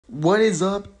What is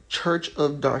up, Church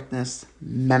of Darkness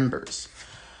members?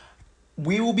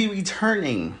 We will be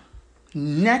returning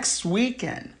next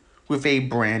weekend with a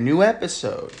brand new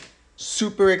episode.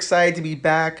 Super excited to be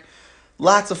back.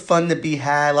 Lots of fun to be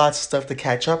had, lots of stuff to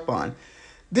catch up on.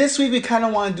 This week, we kind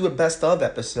of want to do a best of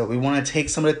episode. We want to take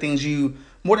some of the things you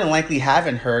more than likely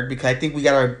haven't heard because I think we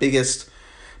got our biggest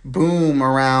boom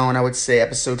around, I would say,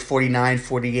 episode 49,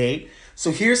 48. So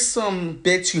here's some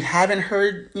bits you haven't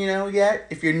heard, yet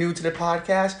if you're new to the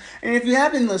podcast. And if you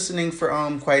have been listening for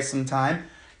quite some time,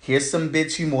 here's some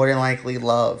bits you more than likely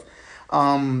love.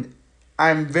 I'm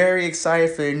very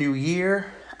excited for the new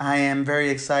year. I am very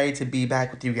excited to be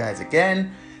back with you guys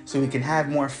again so we can have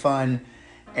more fun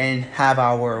and have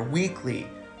our weekly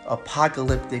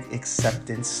apocalyptic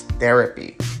acceptance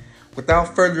therapy.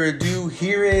 Without further ado,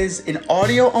 here is an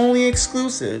audio-only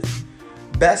exclusive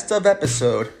best of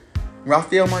episode,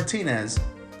 Rafael Martinez,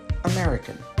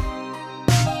 American.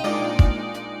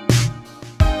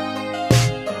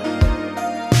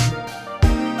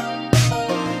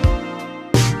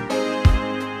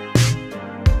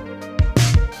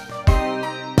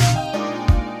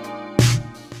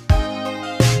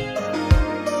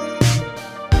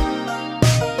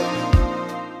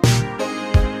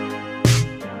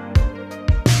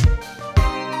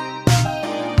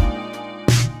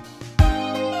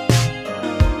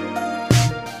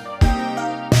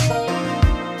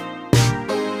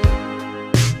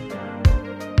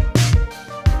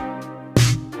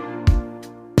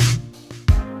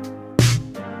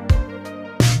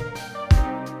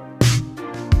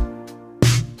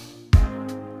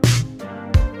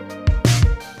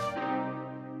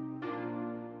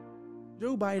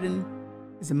 Joe Biden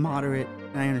is a moderate,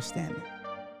 and I understand it.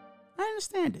 I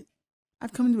understand it.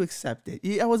 I've come to accept it.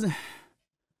 We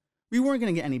weren't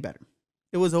going to get any better.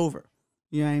 It was over.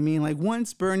 You know what I mean? Like,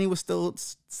 once Bernie was still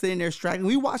sitting there straggling,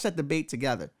 we watched that debate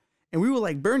together, and we were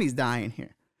like, Bernie's dying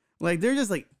here. Like, they're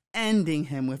just, like, ending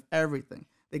him with everything.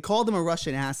 They called him a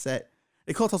Russian asset.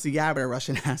 They called Tulsi Gabbard a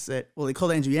Russian asset. Well, they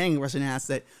called Andrew Yang a Russian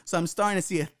asset. So I'm starting to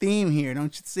see a theme here.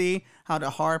 Don't you see how the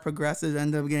hard progressives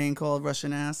end up getting called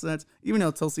Russian assets? Even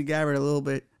though Tulsi Gabbard a little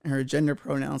bit, and her gender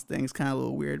pronouns thing is kind of a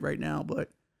little weird right now, but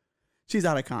she's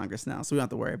out of Congress now, so we don't have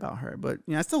to worry about her. But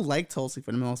I still like Tulsi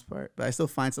for the most part, but I still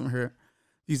find some of her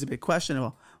views a bit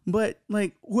questionable. But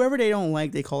like, whoever they don't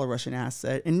like, they call a Russian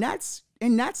asset, and that's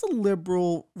a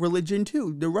liberal religion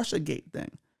too. The Russiagate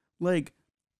thing, like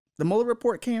the Mueller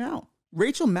report came out.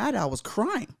 Rachel Maddow was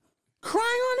crying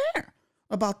on air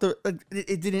about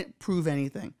it didn't prove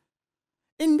anything.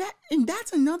 And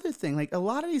that's another thing. Like, a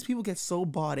lot of these people get so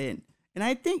bought in. And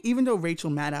I think even though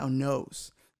Rachel Maddow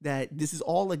knows that this is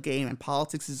all a game and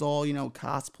politics is all,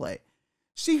 cosplay,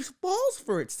 she falls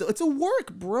for it still. It's a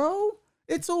work, bro.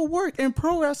 It's a work. In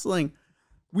pro wrestling,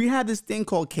 we have this thing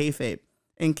called kayfabe.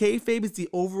 And kayfabe is the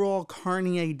overall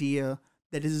carny idea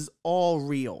that this is all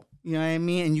real. You know what I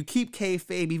mean? And you keep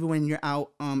kayfabe even when you're out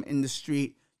in the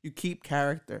street. You keep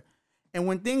character. And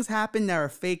when things happen that are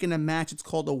fake in a match, it's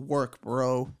called a work,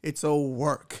 bro. It's a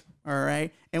work, all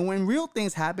right? And when real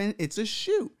things happen, it's a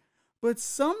shoot. But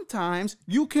sometimes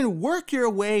you can work your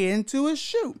way into a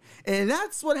shoot. And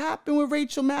that's what happened with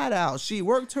Rachel Maddow. She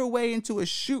worked her way into a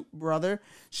shoot, brother.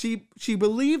 She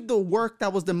believed the work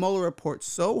that was the Mueller report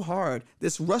so hard.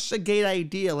 This Russiagate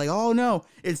idea, like, oh no,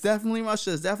 it's definitely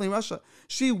Russia. It's definitely Russia.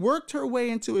 She worked her way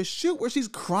into a shoot where she's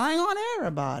crying on air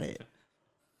about it.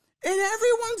 And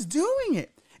everyone's doing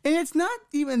it. And it's not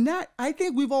even that. I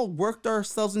think we've all worked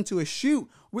ourselves into a shoot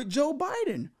with Joe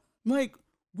Biden. Like,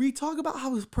 we talk about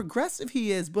how progressive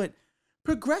he is, but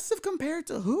progressive compared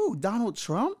to who? Donald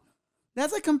Trump?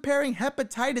 That's like comparing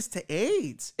hepatitis to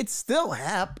AIDS. It's still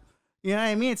hep. You know what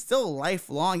I mean? It's still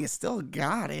lifelong. You still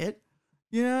got it.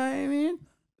 You know what I mean?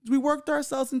 We worked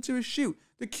ourselves into a shoot.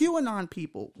 The QAnon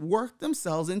people worked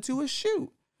themselves into a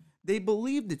shoot. They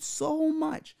believed it so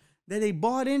much that they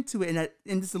bought into it,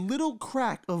 and this little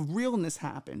crack of realness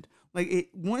happened. Like,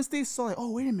 once they saw it,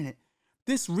 oh, wait a minute.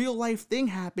 This real life thing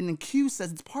happened, and Q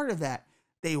says it's part of that.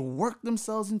 They worked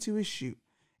themselves into a shoot.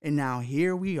 And now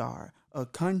here we are, a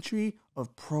country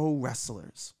of pro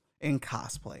wrestlers and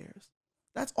cosplayers.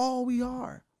 That's all we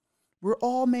are. We're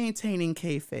all maintaining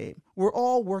kayfabe. We're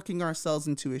all working ourselves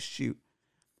into a shoot.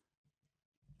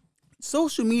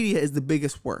 Social media is the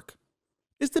biggest work.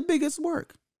 It's the biggest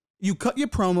work. You cut your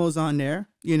promos on there.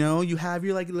 You have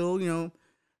your like little,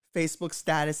 Facebook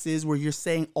statuses where you're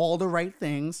saying all the right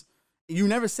things. You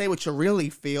never say what you really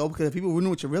feel, because if people knew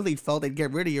what you really felt, they'd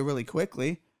get rid of you really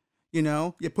quickly.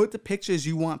 You put the pictures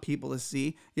you want people to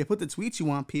see. You put the tweets you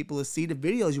want people to see, the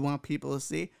videos you want people to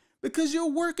see, because you're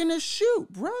working a shoot,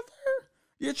 brother.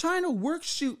 You're trying to work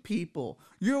shoot people.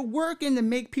 You're working to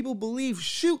make people believe,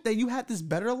 shoot, that you had this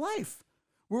better life.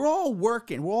 We're all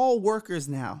working. We're all workers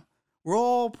now. We're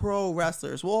all pro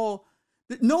wrestlers.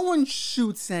 No one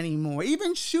shoots anymore.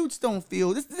 Even shoots don't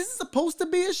feel. This is supposed to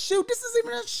be a shoot. This isn't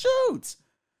even a shoot.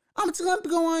 I'm just going to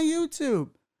go on YouTube.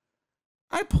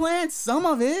 I planned some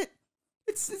of it.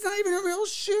 It's not even a real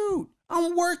shoot.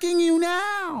 I'm working you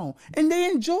now. And they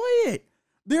enjoy it.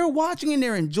 They're watching and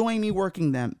they're enjoying me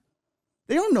working them.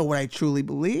 They don't know what I truly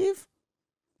believe.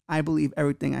 I believe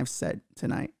everything I've said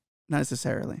tonight. Not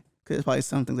necessarily. Because there's probably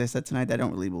some things I said tonight that I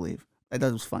don't really believe.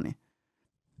 That was funny.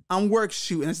 I'm work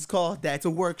shooting. This is called that. It's a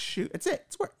work shoot. That's it.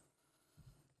 It's work.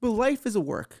 But life is a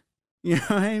work. You know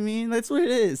what I mean? That's what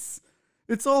it is.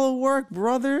 It's all a work,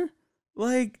 brother.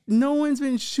 Like, no one's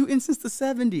been shooting since the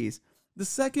 70s. The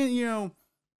second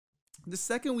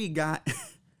we got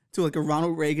to like a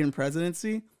Ronald Reagan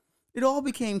presidency, it all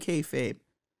became kayfabe.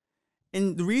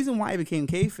 And the reason why it became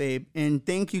kayfabe, and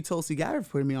thank you Tulsi Gabbard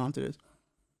for putting me onto this,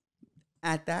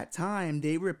 at that time,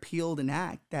 they repealed an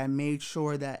act that made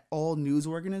sure that all news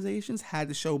organizations had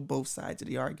to show both sides of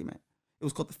the argument. It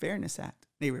was called the Fairness Act.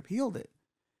 They repealed it.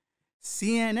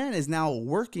 CNN is now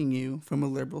working you from a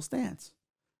liberal stance.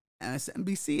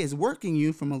 MSNBC is working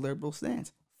you from a liberal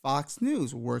stance. Fox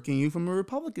News working you from a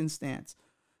Republican stance.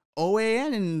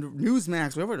 OAN and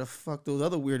Newsmax, whatever the fuck those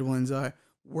other weird ones are,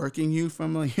 working you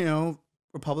from a,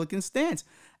 Republican stance.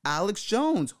 Alex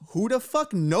Jones, who the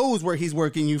fuck knows where he's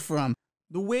working you from?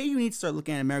 The way you need to start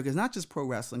looking at America is not just pro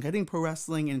wrestling. I think pro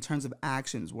wrestling in terms of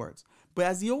actions works. But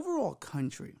as the overall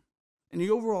country and the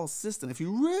overall system, if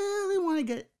you really want to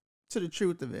get to the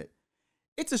truth of it,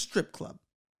 it's a strip club.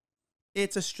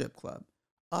 It's a strip club.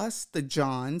 Us, the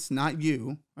Johns, not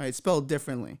you, right? It's spelled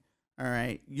differently, all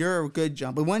right? You're a good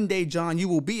John. But one day, John, you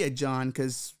will be a John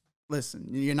because, listen,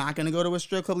 you're not going to go to a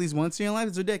strip club at least once in your life.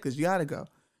 It's ridiculous. You got to go.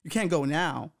 You can't go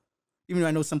now. Even though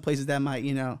I know some places that might,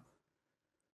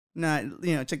 not,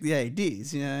 check the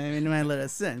IDs, they might let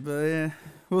us in. But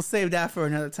we'll save that for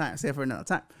another time.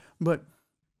 But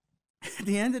at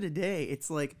the end of the day, it's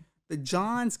like the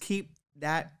Johns keep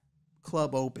that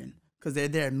club open because they're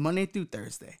there Monday through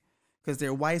Thursday because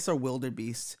their wives are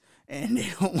wildebeests and they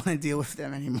don't want to deal with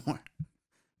them anymore.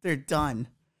 They're done.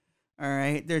 All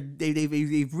right,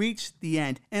 they've reached the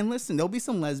end. And listen, there'll be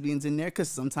some lesbians in there because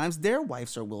sometimes their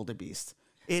wives are wildebeest.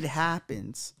 It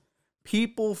happens.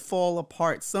 People fall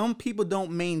apart. Some people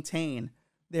don't maintain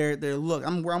their look.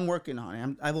 I'm working on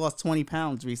it. I've lost 20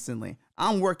 pounds recently.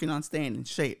 I'm working on staying in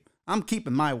shape. I'm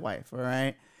keeping my wife, all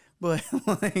right? But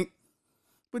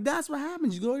but that's what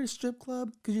happens. You go to the strip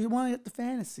club because you want to get the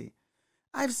fantasy.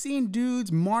 I've seen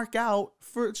dudes mark out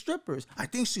for strippers. I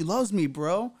think she loves me,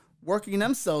 bro. Working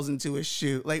themselves into a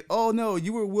shoot. Like, oh no,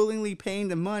 you were willingly paying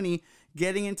the money,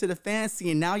 getting into the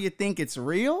fantasy, and now you think it's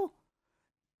real?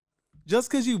 Just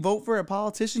because you vote for a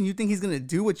politician, you think he's going to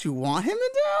do what you want him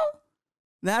to do?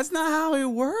 That's not how it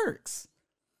works.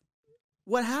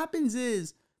 What happens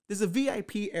is there's a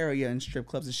VIP area in strip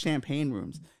clubs, the champagne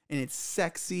rooms, and it's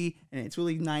sexy and it's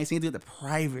really nice. And you do the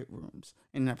private rooms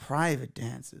and the private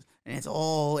dances, and it's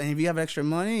all. And if you have extra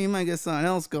money, you might get something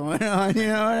else going on. You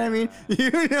know what I mean?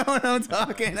 You know what I'm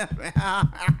talking about.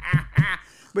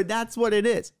 But that's what it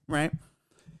is, right?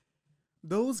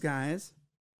 Those guys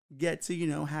get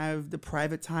to, have the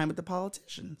private time with the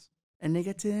politicians. And they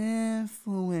get to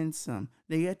influence them.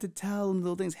 They get to tell them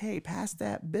little things. Hey, pass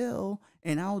that bill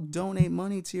and I'll donate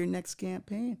money to your next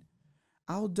campaign.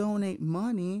 I'll donate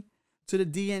money to the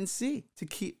DNC to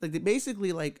keep,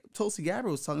 basically Tulsi Gabbard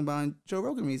was talking about on Joe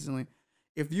Rogan recently.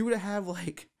 If you were to have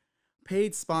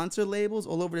paid sponsor labels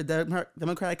all over the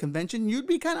Democratic convention, you'd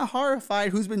be kind of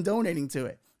horrified who's been donating to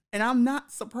it. And I'm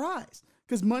not surprised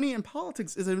because money in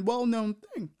politics is a well-known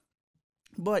thing.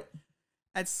 But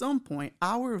at some point,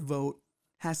 our vote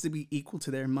has to be equal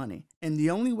to their money. And the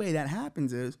only way that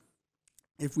happens is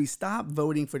if we stop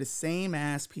voting for the same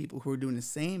ass people who are doing the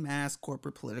same ass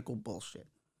corporate political bullshit.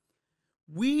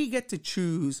 We get to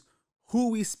choose who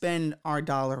we spend our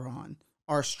dollar on,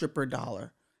 our stripper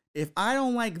dollar. If I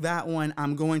don't like that one,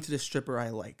 I'm going to the stripper I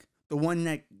like. The one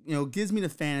that, gives me the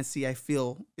fantasy I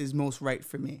feel is most right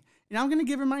for me. And I'm going to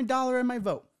give her my dollar and my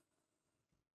vote.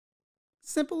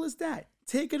 Simple as that.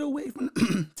 Take it away from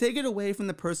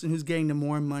the person who's getting the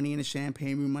more money in the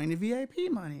champagne room money, the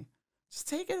VIP money. Just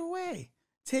take it away.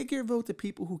 Take your vote to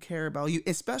people who care about you,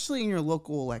 especially in your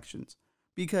local elections.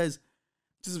 Because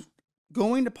just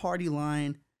going to party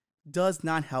line does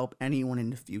not help anyone in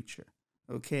the future.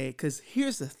 Okay? Because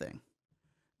here's the thing.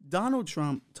 Donald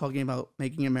Trump talking about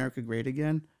making America great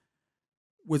again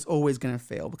was always going to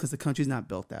fail because the country's not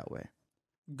built that way.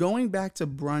 Going back to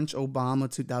brunch Obama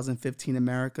 2015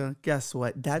 America, guess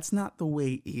what? That's not the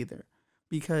way either,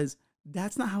 because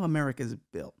that's not how America is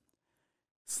built.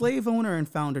 Slave owner and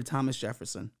founder Thomas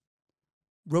Jefferson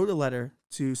wrote a letter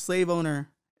to slave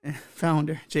owner and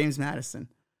founder James Madison,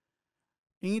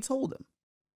 and he told him,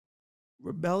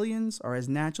 rebellions are as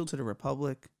natural to the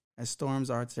republic as storms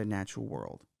are to the natural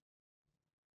world.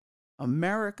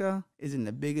 America is in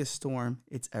the biggest storm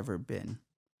it's ever been.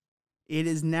 It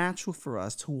is natural for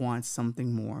us to want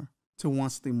something more, to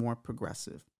want something more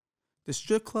progressive. The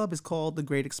strip club is called the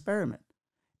Great Experiment,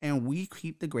 and we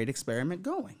keep the Great Experiment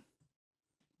going.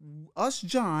 Us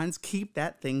Johns keep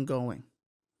that thing going.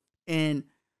 And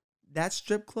that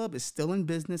strip club is still in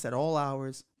business at all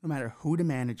hours, no matter who the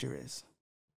manager is.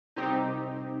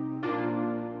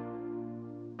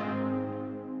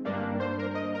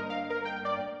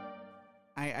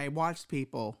 I watched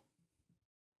people,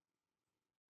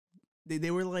 they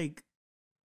were like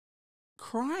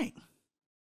crying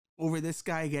over this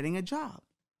guy getting a job.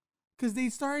 Because they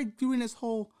started doing this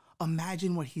whole,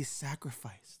 imagine what he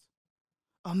sacrificed.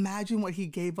 Imagine what he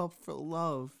gave up for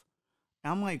love.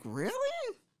 And I'm like,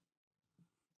 really?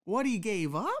 What he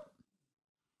gave up?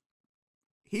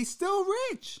 He's still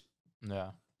rich.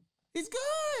 Yeah. He's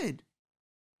good.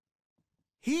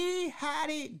 He had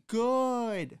it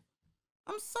good.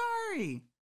 I'm sorry.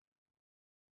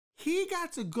 He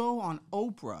got to go on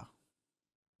Oprah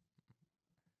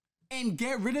and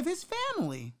get rid of his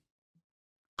family.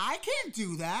 I can't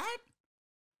do that.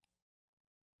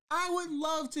 I would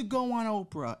love to go on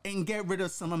Oprah and get rid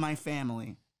of some of my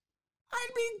family. Oh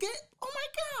my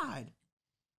God.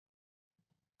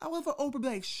 I would for Oprah be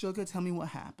like, Sugar, tell me what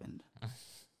happened.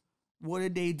 What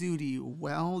did they do to you?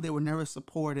 Well, they were never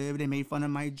supportive. They made fun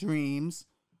of my dreams.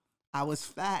 I was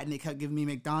fat and they kept giving me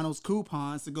McDonald's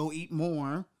coupons to go eat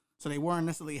more. So they weren't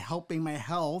necessarily helping my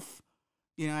health.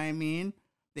 You know what I mean?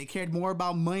 They cared more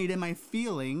about money than my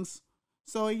feelings.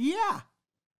 So yeah,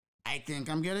 I think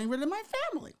I'm getting rid of my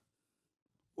family.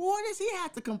 What does he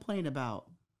have to complain about?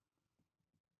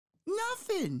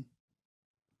 Nothing.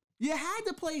 You had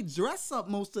to play dress up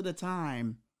most of the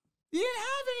time. You didn't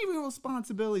have any real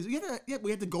responsibilities. We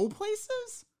had to go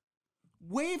places?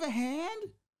 Wave a hand?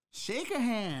 Shake a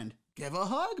hand? Give a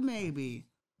hug, maybe.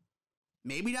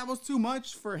 Maybe that was too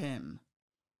much for him.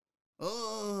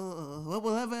 Oh, what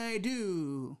will ever I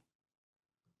do?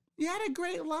 You had a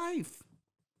great life.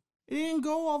 It didn't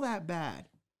go all that bad.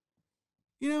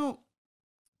 You know,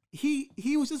 he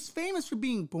was just famous for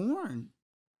being born.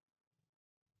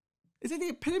 It's like the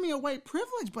epitome of white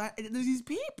privilege, but there's these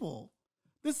people.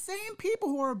 The same people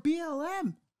who are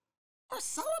BLM are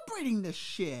celebrating this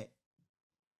shit.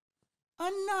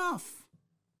 Enough.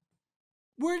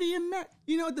 Where do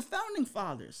the founding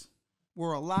fathers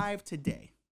were alive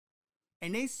today,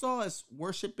 and they saw us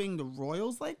worshiping the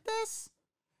royals like this.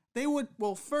 They would,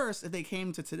 well, first, if they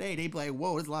came to today, they'd be like,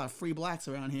 whoa, there's a lot of free blacks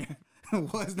around here.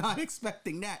 Was not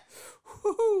expecting that.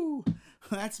 Woo-hoo.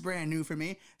 That's brand new for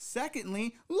me.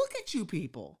 Secondly, look at you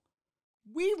people.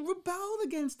 We rebelled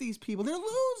against these people. They're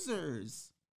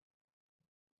losers.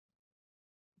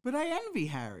 But I envy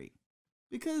Harry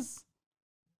because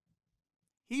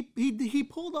he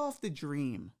pulled off the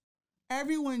dream.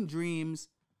 Everyone dreams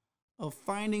of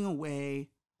finding a way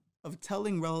of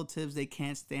telling relatives they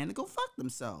can't stand to go fuck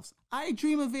themselves. I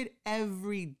dream of it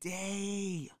every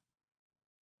day.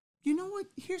 You know what?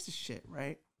 Here's the shit,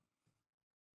 right?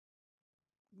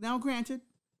 Now, granted,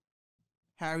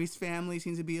 Harry's family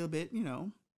seems to be a bit,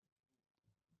 on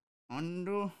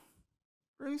the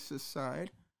racist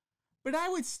side. But I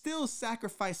would still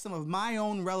sacrifice some of my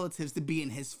own relatives to be in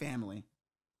his family.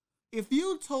 If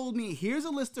you told me, here's a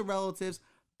list of relatives,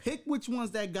 pick which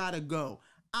ones that gotta go,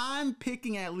 I'm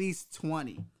picking at least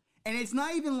 20. And it's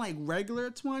not even like regular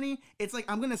 20. It's like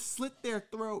I'm going to slit their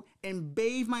throat and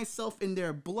bathe myself in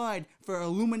their blood for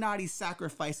Illuminati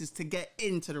sacrifices to get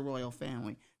into the royal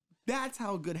family. That's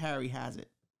how good Harry has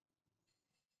it.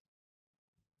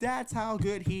 That's how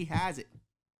good he has it.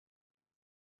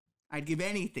 I'd give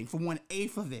anything for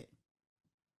 1/8 of it.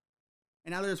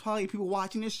 And now there's probably people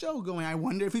watching this show going, I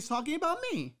wonder if he's talking about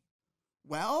me.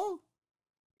 Well,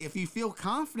 if you feel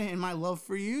confident in my love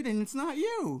for you, then it's not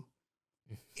you.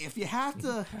 If you have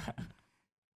to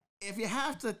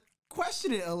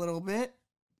question it a little bit,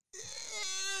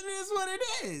 it is what it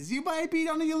is. You might be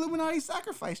on the Illuminati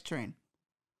sacrifice train.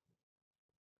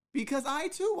 Because I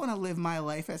too want to live my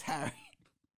life as Harry.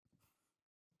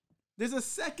 There's a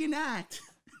second act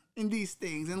in these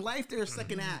things. In life, there are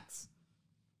second acts.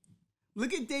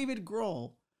 Look at David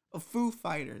Grohl of Foo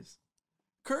Fighters.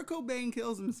 Kurt Cobain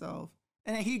kills himself,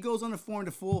 and then he goes on to form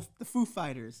the Foo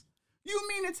Fighters. You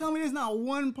mean to tell me there's not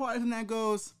one part of him that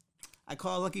goes, I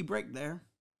call a lucky break there.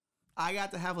 I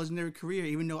got to have a legendary career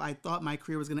even though I thought my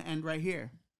career was going to end right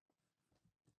here.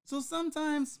 So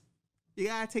sometimes you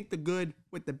got to take the good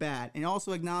with the bad and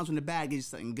also acknowledge when the bad gives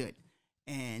you something good.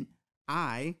 And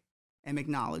I am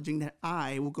acknowledging that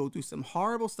I will go through some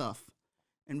horrible stuff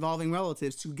involving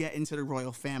relatives to get into the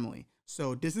royal family.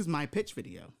 So this is my pitch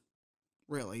video,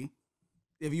 really.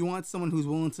 If you want someone who's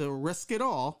willing to risk it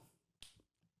all,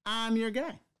 I'm your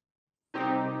guy.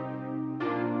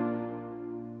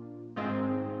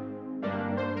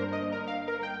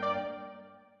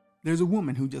 There's a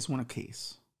woman who just won a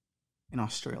case in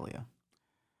Australia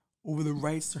over the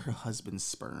rights to her husband's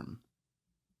sperm.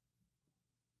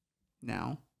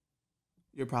 Now,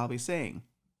 you're probably saying,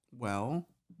 well,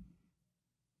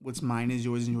 what's mine is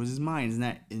yours and yours is mine. Isn't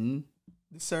that in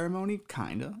the ceremony?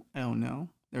 Kinda. I don't know.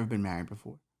 Never been married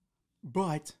before.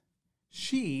 But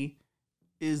she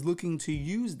is looking to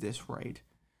use this right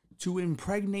to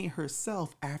impregnate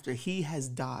herself after he has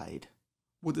died.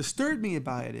 What disturbed me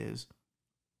about it is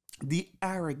the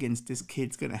arrogance this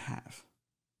kid's gonna have.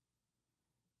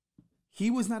 He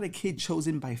was not a kid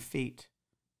chosen by fate.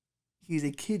 He's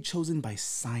a kid chosen by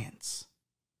science.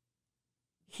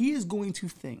 He is going to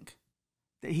think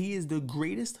that he is the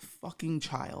greatest fucking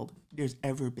child there's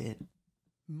ever been.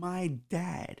 My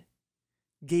dad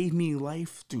gave me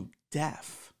life through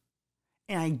death.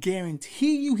 And I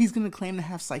guarantee you he's going to claim to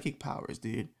have psychic powers,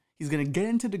 dude. He's going to get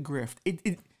into the grift.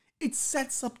 It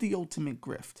sets up the ultimate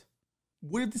grift.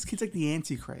 What if this kid's like the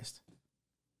Antichrist?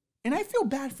 And I feel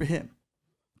bad for him.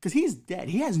 Because he's dead.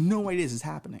 He has no idea this is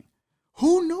happening.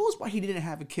 Who knows why he didn't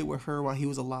have a kid with her while he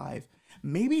was alive?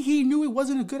 Maybe he knew it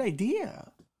wasn't a good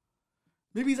idea.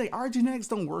 Maybe he's like, our genetics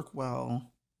don't work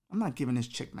well. I'm not giving this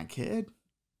chick my kid.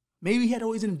 Maybe he had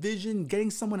always envisioned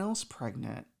getting someone else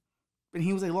pregnant. But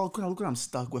he was like, look what I'm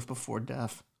stuck with before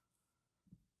death.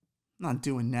 I'm not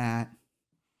doing that.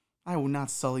 I will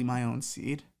not sully my own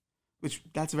seed. Which,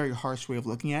 that's a very harsh way of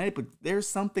looking at it, but there's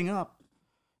something up.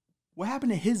 What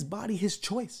happened to his body, his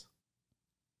choice?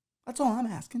 That's all I'm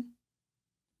asking.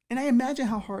 And I imagine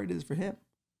how hard it is for him.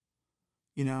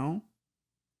 You know?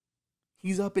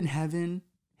 He's up in heaven,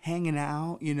 hanging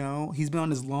out, you know? He's been on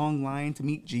this long line to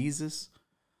meet Jesus.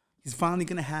 He's finally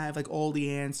going to have like all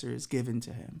the answers given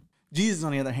to him. Jesus,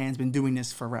 on the other hand, has been doing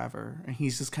this forever. And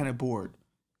he's just kind of bored.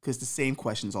 Because the same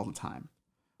questions all the time.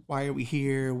 Why are we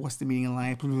here? What's the meaning of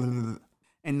life?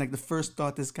 And like the first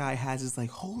thought this guy has is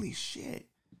like, holy shit,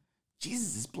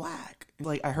 Jesus is black.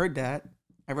 Like, I heard that.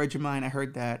 I read your mind. I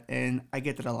heard that. And I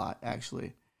get that a lot,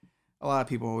 actually. A lot of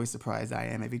people are always surprised I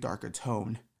am a darker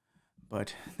tone.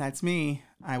 But that's me.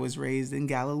 I was raised in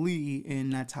Galilee,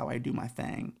 and that's how I do my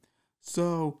thing.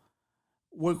 So,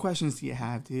 what questions do you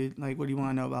have, dude? Like, what do you want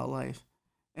to know about life?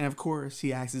 And of course,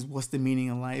 he asks, what's the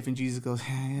meaning of life? And Jesus goes,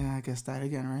 yeah, I guess that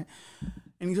again, right?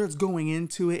 And he starts going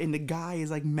into it, and the guy is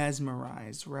like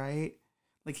mesmerized, right?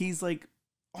 Like, he's like,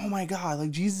 oh my God,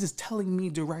 like Jesus is telling me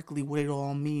directly what it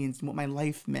all means, what my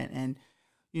life meant, and,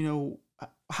 you know,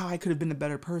 how I could have been a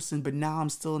better person, but now I'm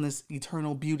still in this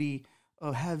eternal beauty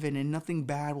of heaven, and nothing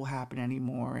bad will happen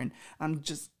anymore. And I'm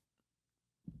just,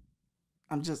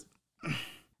 and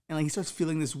like he starts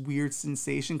feeling this weird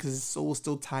sensation because his soul is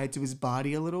still tied to his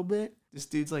body a little bit. This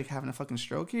dude's like having a fucking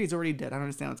stroke here. He's already dead. I don't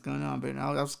understand what's going on, but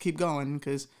I'll just keep going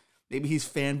because maybe he's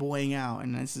fanboying out,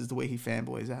 and this is the way he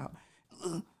fanboys out.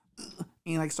 And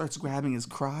he like starts grabbing his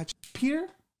crotch. Peter,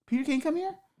 can you come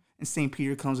here? And St.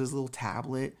 Peter comes with his little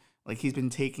tablet. Like he's been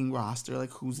taking roster,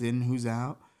 like who's in, who's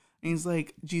out. And he's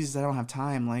like, Jesus, I don't have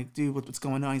time. Like, dude, what's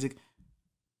going on? He's like,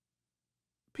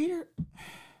 Peter,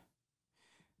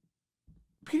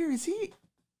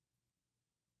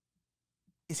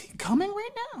 is he coming right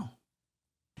now?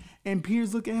 And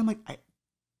Peter's looking at him like, I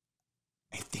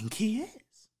think he is.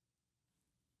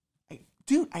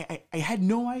 I had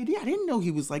no idea. I didn't know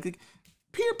he was like,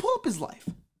 Peter, pull up his life.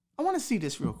 I want to see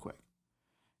this real quick.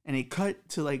 And he cut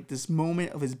to like this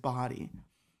moment of his body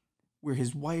where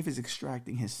his wife is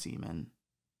extracting his semen.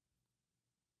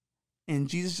 And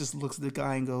Jesus just looks at the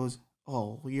guy and goes,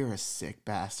 oh, you're a sick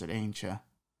bastard, ain't you?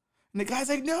 And the guy's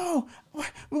like, no,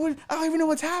 what, I don't even know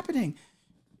what's happening.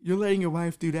 You're letting your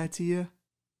wife do that to you?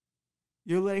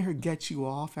 You're letting her get you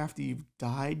off after you've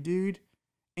died, dude?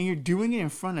 And you're doing it in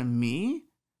front of me?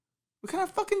 What kind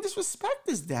of fucking disrespect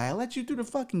is that? I let you through the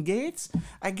fucking gates.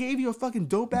 I gave you a fucking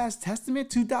dope-ass testament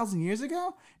 2,000 years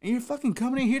ago, and you're fucking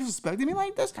coming in here disrespecting me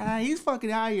like this? He's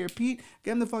fucking out of here, Pete.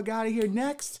 Get him the fuck out of here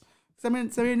next. Send me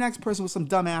the next person with some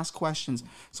dumbass questions.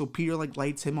 So Peter, like,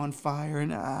 lights him on fire,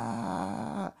 and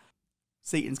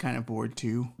Satan's kind of bored,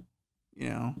 too. You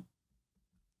know?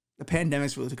 The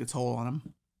pandemic's really took a toll on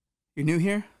him. You're new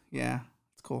here? Yeah,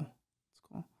 it's cool. It's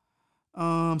cool.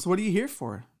 So what are you here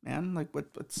for, man? Like, what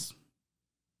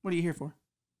are you here for?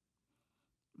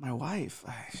 My wife,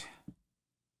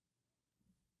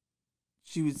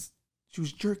 she was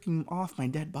jerking off my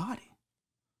dead body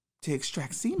to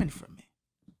extract semen from me.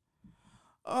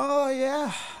 Oh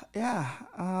yeah,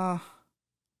 yeah.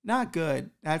 Not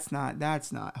good. That's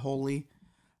not holy.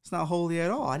 It's not holy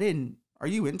at all. Are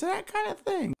you into that kind of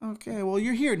thing? Okay, well,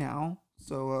 you're here now.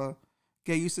 So,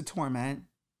 get used to torment.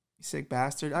 You sick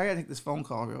bastard. I gotta take this phone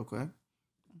call real quick.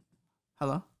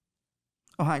 Hello?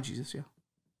 Oh, hi, Jesus, yeah.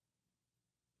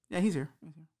 Yeah, he's here.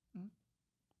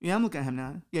 Yeah, I'm looking at him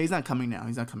now. Yeah, he's not coming now.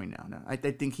 No. I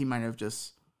think he might have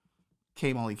just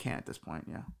came all he can at this point,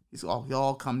 yeah. He's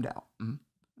all calmed out. Mm-hmm.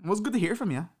 Well, it's good to hear from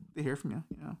you.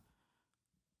 Yeah.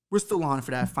 We're still on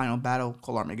for that final battle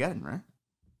called Armageddon, right?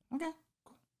 Okay,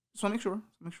 cool. Just want to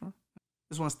make sure.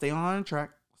 Just want to stay on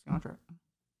track.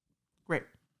 Great.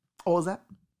 Oh, is that?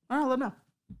 All right, let me know.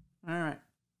 All right.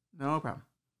 No problem.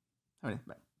 Have a day.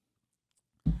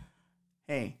 Bye.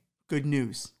 Hey, good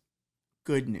news.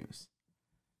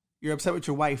 You're upset with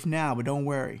your wife now, but don't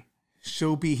worry.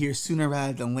 She'll be here sooner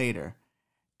rather than later.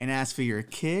 And as for your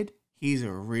kid, he's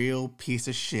a real piece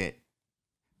of shit.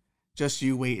 Just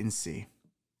you wait and see.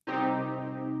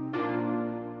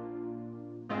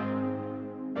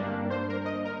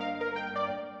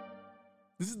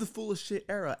 This is the full of shit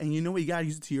era, and you know what? You gotta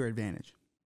use it to your advantage.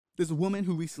 There's a woman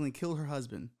who recently killed her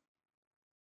husband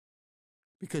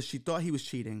because she thought he was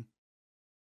cheating,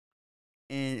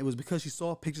 and it was because she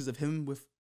saw pictures of him with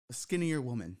a skinnier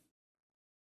woman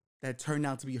that turned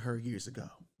out to be her years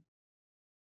ago.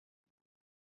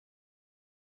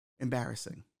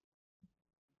 Embarrassing.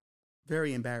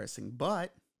 Very embarrassing.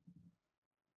 But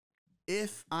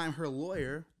if I'm her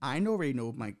lawyer, I know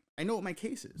what my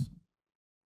case is.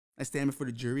 I stand before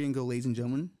the jury and go, ladies and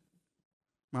gentlemen,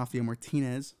 Rafael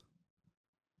Martinez,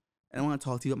 and I want to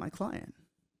talk to you about my client.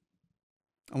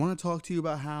 I want to talk to you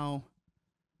about how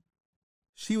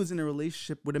she was in a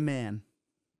relationship with a man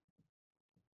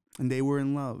and they were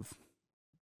in love.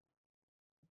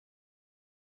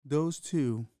 Those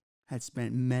two had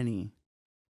spent many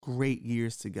great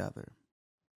years together.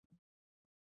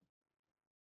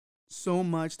 So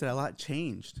much that a lot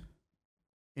changed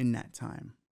in that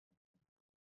time.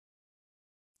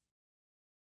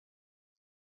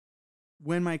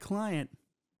 When my client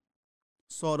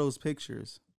saw those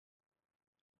pictures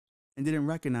and didn't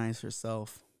recognize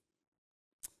herself,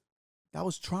 that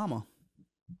was trauma.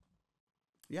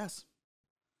 Yes,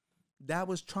 that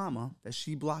was trauma that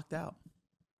she blocked out.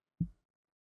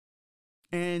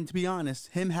 And to be honest,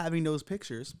 him having those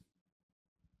pictures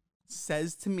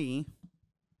says to me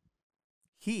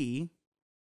he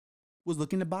was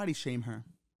looking to body shame her.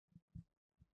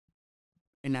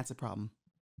 And that's a problem.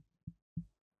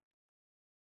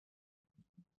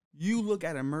 You look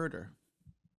at a murder,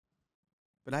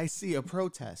 but I see a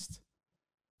protest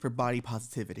for body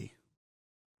positivity.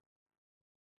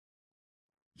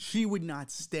 She would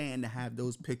not stand to have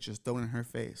those pictures thrown in her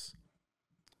face.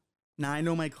 Now, I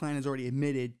know my client has already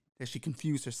admitted that she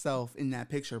confused herself in that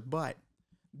picture, but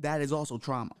that is also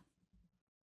trauma.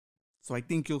 So I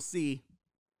think you'll see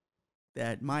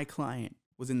that my client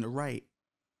was in the right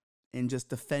in just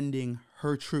defending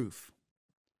her truth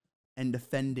and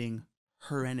defending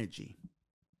her energy.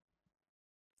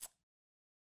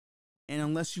 And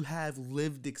unless you have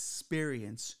lived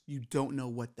experience, you don't know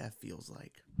what that feels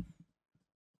like.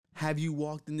 Have you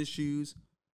walked in the shoes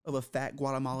of a fat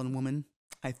Guatemalan woman?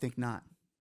 I think not.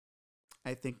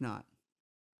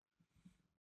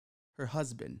 Her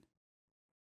husband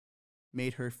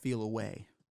made her feel away.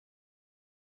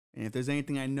 And if there's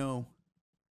anything I know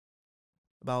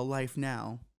about life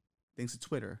now, thanks to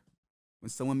Twitter, when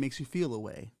someone makes you feel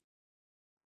away,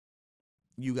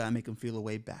 you gotta make them feel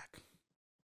away back.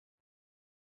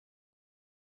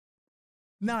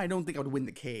 Now, I don't think I would win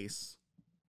the case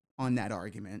on that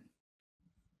argument,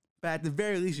 but at the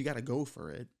very least, you gotta go for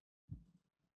it.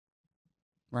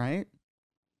 Right?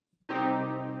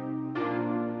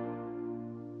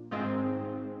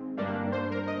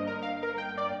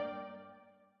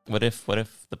 What if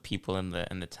the people in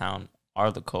the town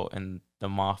are the cult and the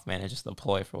Mothman is just a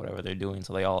ploy for whatever they're doing,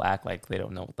 so they all act like they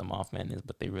don't know what the Mothman is,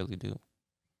 but they really do.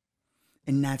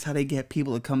 And that's how they get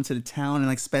people to come to the town and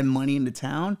like spend money in the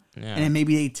town. Yeah. And then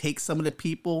maybe they take some of the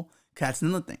people. Cause that's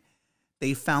another thing.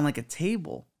 They found like a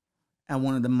table at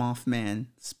one of the Mothman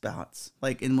spots,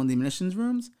 like in one of the munitions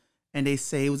rooms. And they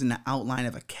say it was in the outline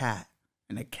of a cat.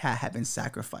 And the cat had been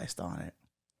sacrificed on it.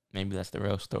 Maybe that's the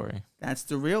real story. That's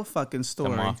the real fucking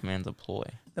story. The Mothman's a ploy.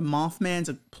 The Mothman's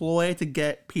a ploy to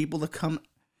get people to come.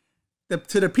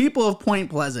 to the people of Point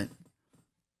Pleasant,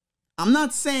 I'm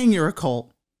not saying you're a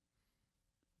cult,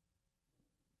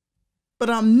 but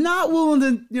I'm not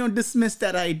willing to, dismiss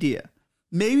that idea.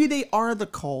 Maybe they are the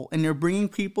cult and they're bringing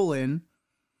people in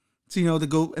to, to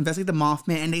go investigate the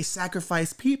Mothman, and they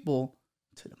sacrifice people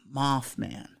to the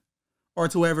Mothman or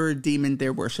to whatever demon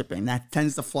they're worshiping that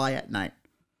tends to fly at night.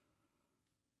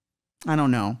 I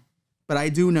don't know, but I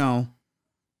do know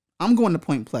I'm going to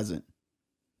Point Pleasant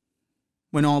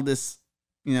when all this,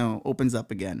 opens up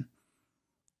again.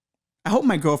 I hope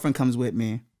my girlfriend comes with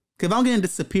me. Because if I'm going to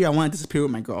disappear, I want to disappear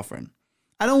with my girlfriend.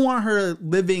 I don't want her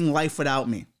living life without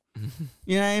me.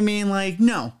 You know what I mean? Like,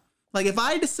 no. Like, if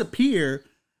I disappear,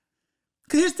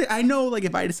 because here's the thing, I know, like,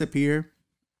 if I disappear,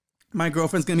 my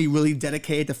girlfriend's going to be really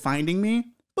dedicated to finding me.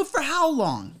 But for how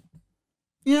long?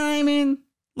 You know what I mean?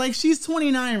 Like, she's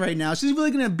 29 right now. She's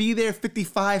really going to be there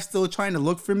 55 still trying to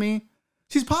look for me.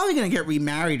 She's probably going to get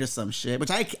remarried or some shit,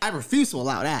 which I refuse to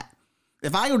allow that.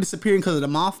 If I go disappearing because of the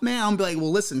Mothman, I'm going to be like,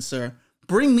 well, listen, sir,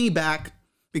 bring me back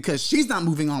because she's not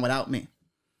moving on without me.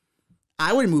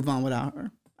 I wouldn't move on without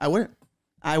her. I wouldn't.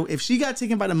 If she got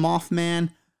taken by the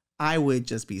Mothman, I would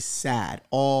just be sad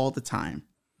all the time.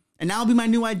 And that'll be my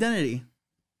new identity.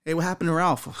 Hey, what happened to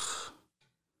Ralph?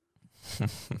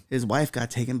 His wife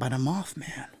got taken by the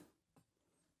Mothman.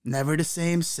 Never the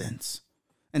same since.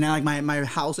 And now, like, my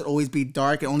house would always be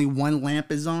dark and only one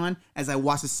lamp is on as I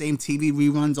watch the same TV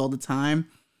reruns all the time.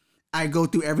 I go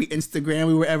through every Instagram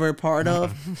we were ever a part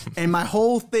of. And my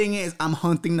whole thing is I'm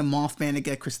hunting the Mothman to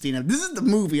get Christina. This is the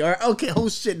movie, all right? Okay, oh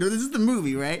shit, no, this is the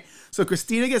movie, right? So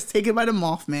Christina gets taken by the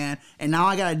Mothman, and now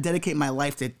I gotta dedicate my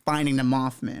life to finding the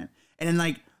Mothman. And then,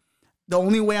 like, the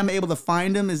only way I'm able to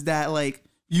find him is that, like,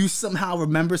 you somehow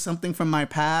remember something from my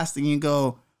past and you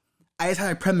go, I just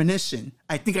had a premonition.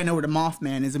 I think I know where the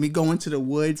Mothman is. And we go into the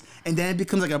woods, and then it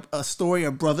becomes like a story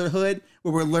of brotherhood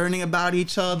where we're learning about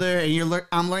each other, and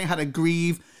I'm learning how to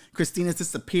grieve Christina's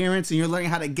disappearance, and you're learning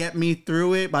how to get me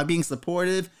through it by being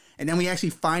supportive. And then we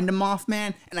actually find the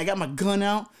Mothman, and I got my gun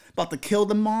out, about to kill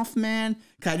the Mothman,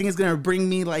 because I think it's going to bring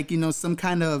me, like, some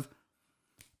kind of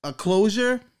a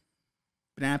closure.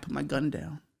 But then I put my gun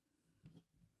down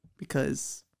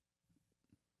because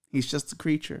he's just a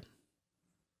creature.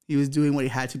 He was doing what he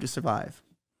had to survive.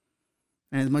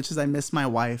 And as much as I miss my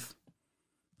wife,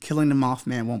 killing the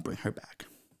Mothman won't bring her back.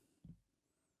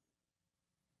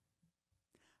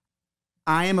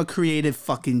 I am a creative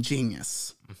fucking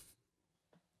genius.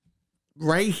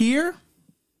 Right here,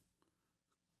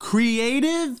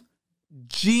 creative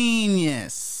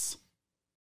genius.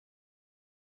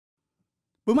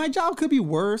 But my job could be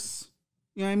worse.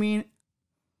 You know what I mean?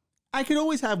 I could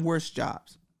always have worse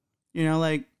jobs.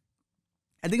 Like,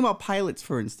 I think about pilots,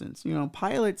 for instance.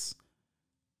 Pilots,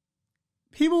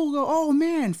 people will go, oh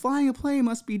man, flying a plane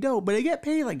must be dope, but they get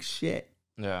paid like shit.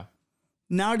 Yeah.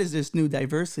 Now there's this new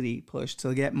diversity push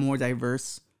to get more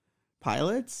diverse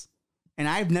pilots. And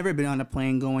I've never been on a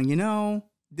plane going,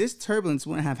 this turbulence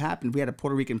wouldn't have happened if we had a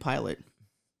Puerto Rican pilot.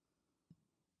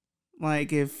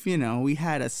 Like, if, we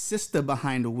had a sister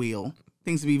behind the wheel,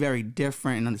 things would be very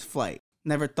different on this flight.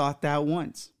 Never thought that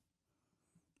once.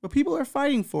 But people are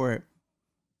fighting for it.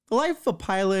 The life of a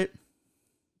pilot,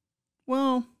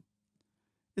 well,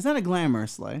 it's not a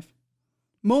glamorous life.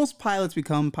 Most pilots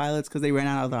become pilots because they ran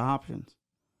out of other options.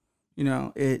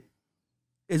 It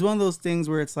is one of those things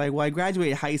where it's like, well, I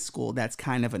graduated high school. That's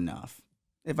kind of enough.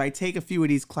 If I take a few of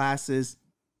these classes,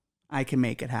 I can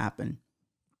make it happen.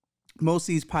 Most of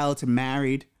these pilots are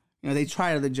married. They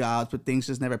tried other jobs, but things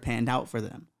just never panned out for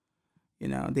them.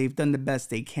 They've done the best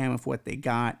they can with what they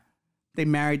got. They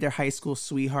married their high school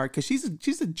sweetheart because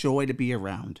she's a joy to be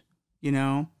around.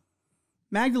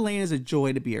 Magdalena is a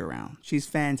joy to be around. She's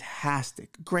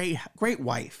fantastic. Great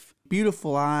wife.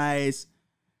 Beautiful eyes.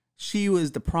 She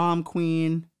was the prom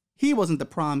queen. He wasn't the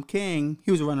prom king.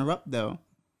 He was a runner-up, though.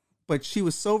 But she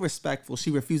was so respectful, she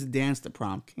refused to dance the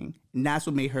prom king. And that's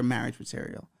what made her marriage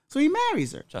material. So he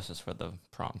marries her. Justice for the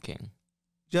prom king.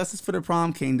 Justice for the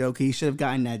prom king, though, because he should have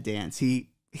gotten that dance. He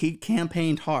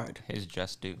campaigned hard. His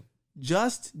just due.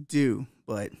 Just due.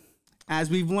 But as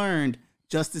we've learned,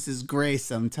 justice is gray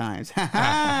sometimes.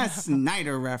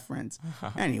 Snyder reference.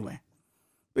 Anyway.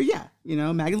 But yeah,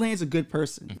 Magdalena's a good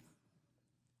person.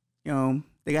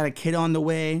 They got a kid on the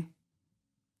way.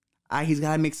 He's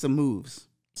got to make some moves.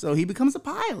 So he becomes a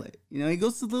pilot. He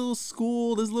goes to the little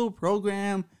school, this little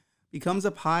program, becomes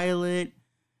a pilot.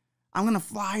 I'm going to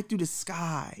fly through the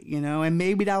sky, and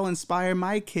maybe that'll inspire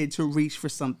my kid to reach for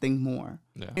something more.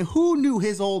 Yeah. And who knew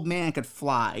his old man could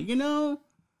fly,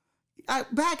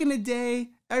 Back in the day,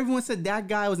 everyone said that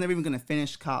guy was never even going to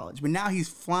finish college, but now he's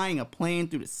flying a plane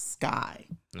through the sky.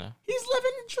 Yeah. He's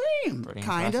living the dream. Pretty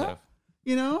kind of. impressive.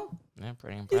 You know? Yeah,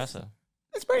 pretty impressive.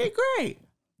 It's pretty great.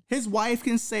 His wife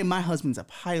can say, my husband's a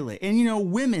pilot. And, you know,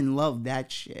 women love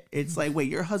that shit. It's like, wait,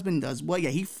 your husband does what? Yeah,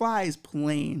 he flies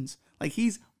planes. Like,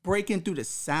 he's breaking through the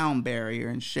sound barrier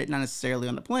and shit. Not necessarily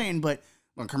on the plane, but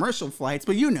on commercial flights.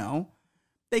 But, you know,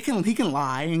 he can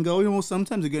lie and go, you know,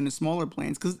 sometimes they're getting the smaller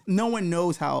planes. Because no one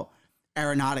knows how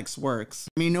aeronautics works.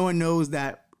 I mean, no one knows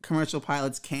that commercial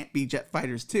pilots can't be jet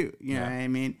fighters, too. You know what I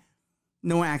mean?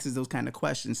 No one asks those kind of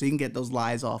questions. So you can get those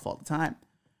lies off all the time.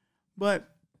 But...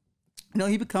 you know,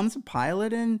 he becomes a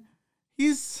pilot and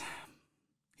he's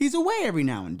away every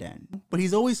now and then. But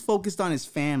he's always focused on his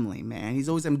family, man. He's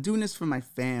always, I'm doing this for my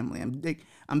family.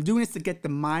 I'm doing this to get the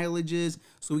mileages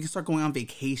so we can start going on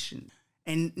vacation.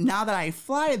 And now that I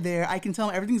fly there, I can tell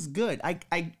him everything's good.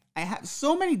 I have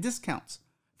so many discounts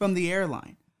from the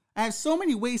airline. I have so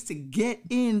many ways to get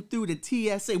in through the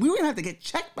TSA. We wouldn't have to get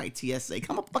checked by TSA.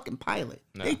 I'm a fucking pilot.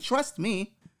 No. They trust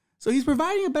me. So he's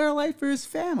providing a better life for his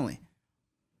family.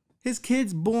 His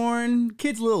kid's born.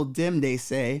 Kid's a little dim, they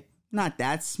say. Not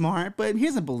that smart, but he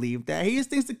doesn't believe that. He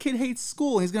just thinks the kid hates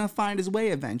school. He's going to find his way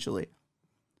eventually.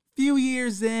 Few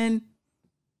years in,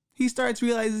 he starts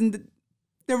realizing that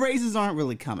the raises aren't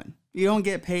really coming. You don't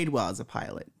get paid well as a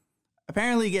pilot.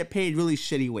 Apparently, you get paid really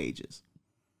shitty wages.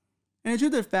 And the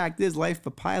truth of the fact is, life of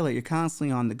a pilot, you're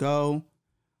constantly on the go,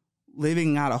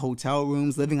 living out of hotel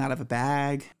rooms, living out of a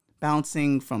bag,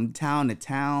 bouncing from town to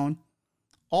town.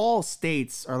 All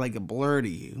states are like a blur to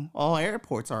you. All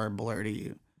airports are a blur to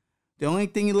you. The only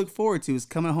thing you look forward to is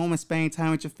coming home and spending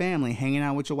time with your family, hanging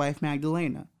out with your wife,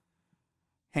 Magdalena.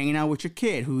 Hanging out with your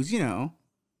kid, who's, you know,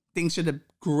 thinks you're the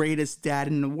greatest dad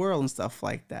in the world and stuff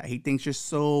like that. He thinks you're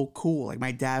so cool. Like,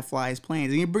 my dad flies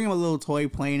planes. And you bring him a little toy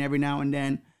plane every now and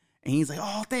then. And he's like,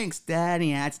 oh, thanks, Dad. And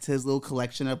he adds to his little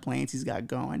collection of planes he's got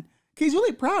going. He's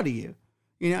really proud of you.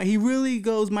 You know, he really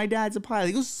goes, my dad's a pilot.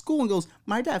 He goes to school and goes,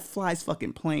 my dad flies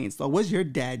fucking planes. So what's your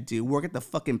dad do? Work at the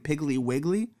fucking Piggly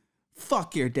Wiggly?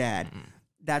 Fuck your dad.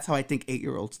 That's how I think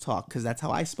 8-year-olds talk, because that's how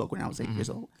I spoke when I was 8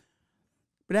 years old.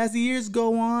 But as the years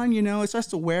go on, you know, it starts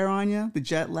to wear on you, the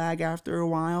jet lag after a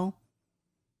while.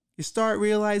 You start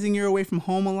realizing you're away from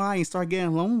home a lot. You start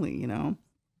getting lonely, you know.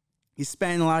 You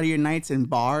spend a lot of your nights in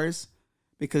bars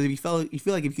because if you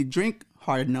feel like if you drink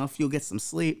hard enough, you'll get some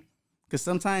sleep. Because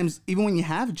sometimes, even when you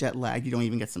have jet lag, you don't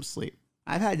even get some sleep.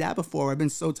 I've had that before. I've been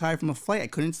so tired from a flight, I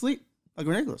couldn't sleep. Like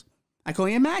ridiculous. I can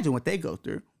only imagine what they go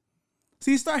through.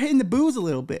 So you start hitting the booze a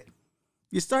little bit.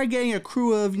 You start getting a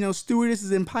crew of, you know,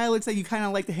 stewardesses and pilots that you kind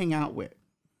of like to hang out with.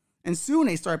 And soon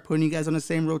they start putting you guys on the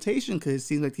same rotation because it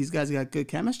seems like these guys got good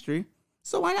chemistry.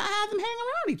 So why not have them hang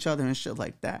around each other and shit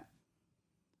like that?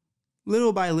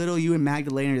 Little by little, you and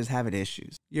Magdalena just having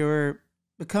issues. You're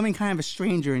becoming kind of a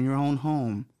stranger in your own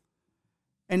home.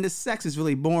 And the sex is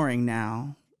really boring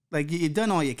now. Like, you've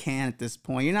done all you can at this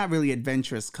point. You're not really an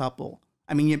adventurous couple.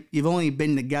 I mean, you've only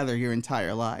been together your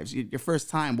entire lives. Your first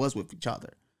time was with each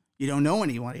other. You don't know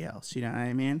anybody else, you know what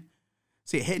I mean?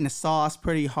 So you're hitting the sauce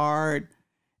pretty hard.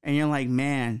 And you're like,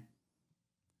 man,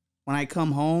 when I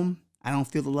come home, I don't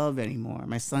feel the love anymore.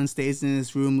 My son stays in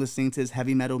his room listening to his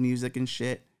heavy metal music and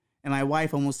shit. And my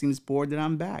wife almost seems bored that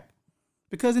I'm back.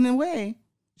 Because in a way,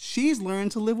 she's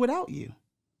learned to live without you.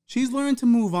 She's learned to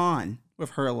move on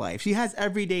with her life. She has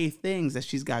everyday things that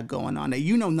she's got going on that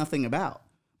you know nothing about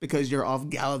because you're off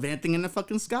gallivanting in the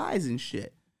fucking skies and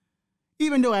shit.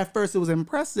 Even though at first it was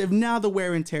impressive, now the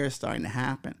wear and tear is starting to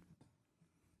happen.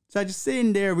 So just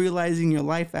sitting there realizing your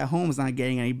life at home is not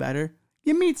getting any better.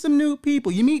 You meet some new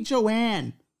people. You meet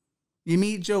Joanne.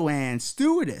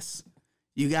 Stewardess.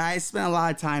 You guys spend a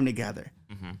lot of time together.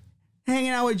 Hanging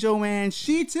out with Joanne.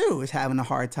 She too is having a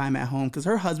hard time at home because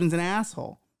her husband's an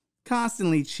asshole.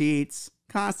 Constantly cheats,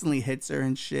 constantly hits her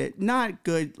and shit. Not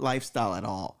good lifestyle at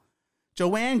all.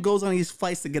 Joanne goes on these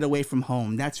flights to get away from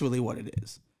home. That's really what it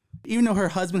is. Even though her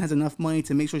husband has enough money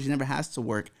to make sure she never has to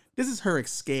work, this is her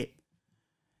escape.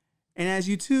 And as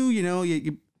you two, you know,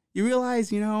 you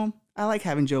realize, you know, I like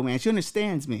having Joanne. She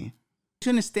understands me. She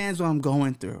understands what I'm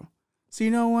going through. So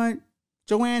you know what?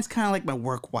 Joanne's kind of like my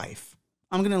work wife.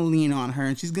 I'm going to lean on her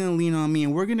and she's going to lean on me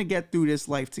and we're going to get through this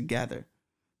life together.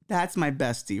 That's my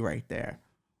bestie right there.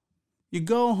 You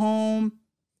go home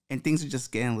and things are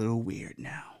just getting a little weird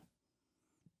now.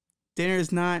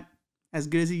 Dinner's not as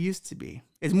good as it used to be.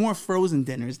 It's more frozen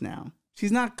dinners now.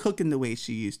 She's not cooking the way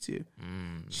she used to.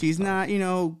 She's not, you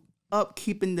know, up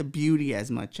keeping the beauty as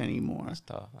much anymore. That's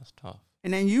tough.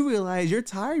 And then you realize you're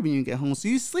tired when you get home. So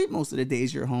you sleep most of the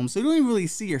days you're home. So you don't even really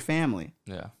see your family.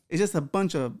 Yeah. It's just a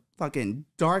bunch of fucking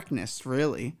darkness,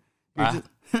 really.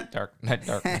 Darkness.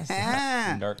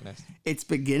 Darkness. It's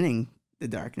beginning The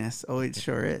darkness. Oh, it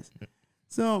sure is.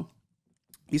 So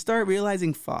you start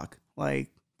realizing, fuck,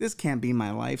 like, this can't be my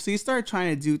life. So you start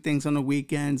trying to do things on the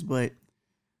weekends, but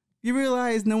you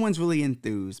realize no one's really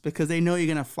enthused because they know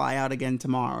you're going to fly out again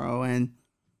tomorrow. And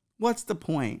what's the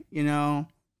point? You know,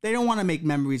 they don't want to make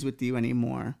memories with you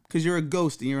anymore because you're a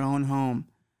ghost in your own home.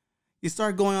 You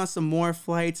start going on some more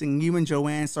flights and you and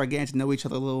Joanne start getting to know each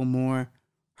other a little more.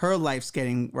 Her life's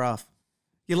getting rough.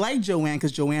 You like Joanne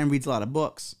because Joanne reads a lot of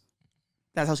books.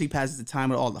 That's how she passes the time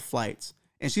with all the flights.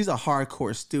 And she's a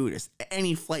hardcore stewardess.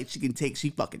 Any flight she can take, she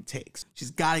fucking takes.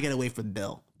 She's got to get away from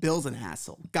Bill. Bill's an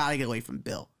asshole. Got to get away from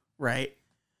Bill, right?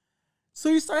 So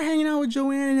you start hanging out with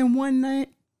Joanne, and then one night,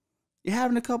 you're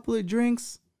having a couple of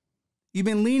drinks. You've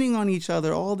been leaning on each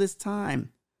other all this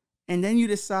time. And then you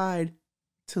decide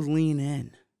to lean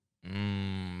in.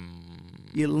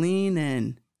 You lean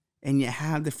in, and you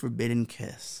have the forbidden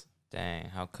kiss. Dang,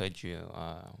 how could you?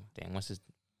 Dang, what's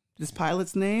this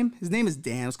pilot's name? His name is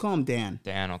Dan. Let's call him Dan.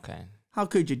 Dan, okay. How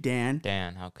could you, Dan?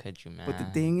 Dan, how could you, man? But the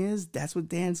thing is, that's what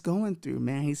Dan's going through,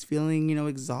 man. He's feeling,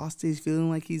 exhausted. He's feeling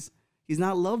like he's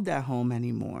not loved at home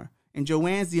anymore. And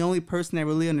Joanne's the only person that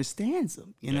really understands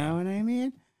him. You know what I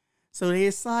mean? So they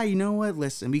decide, you know what?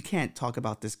 Listen, we can't talk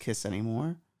about this kiss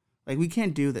anymore. Like, we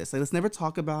can't do this. Like, let's never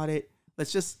talk about it.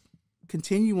 Let's just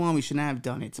continue on. We shouldn't have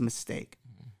done it. It's a mistake.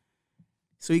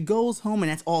 So he goes home,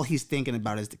 and that's all he's thinking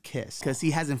about is the kiss because he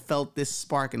hasn't felt this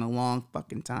spark in a long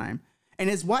fucking time. And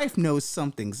his wife knows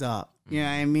something's up. You know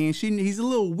what I mean? He's a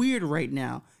little weird right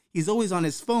now. He's always on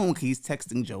his phone because he's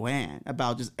texting Joanne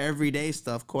about just everyday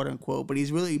stuff, quote unquote, but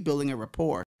he's really building a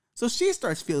rapport. So she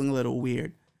starts feeling a little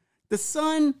weird. The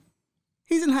son,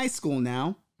 he's in high school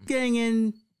now, getting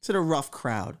into the rough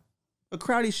crowd. A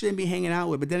crowd he shouldn't be hanging out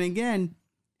with. But then again,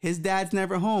 his dad's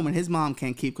never home and his mom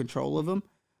can't keep control of him.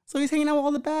 So he's hanging out with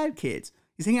all the bad kids.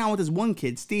 He's hanging out with this one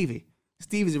kid, Stevie.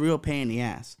 Stevie's a real pain in the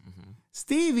ass.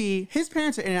 Stevie, his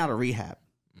parents are in and out of rehab.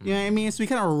 You know what I mean? So he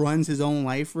kind of runs his own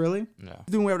life, really. Yeah.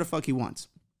 He's doing whatever the fuck he wants.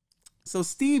 So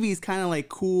Stevie's kind of like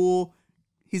cool.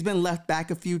 He's been left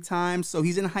back a few times. So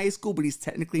he's in high school, but he's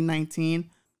technically 19.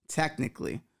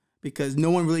 Technically. Because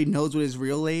no one really knows what his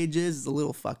real age is. It's a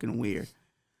little fucking weird.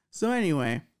 So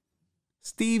anyway,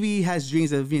 Stevie has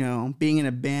dreams of, being in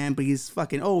a band, but he's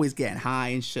fucking always getting high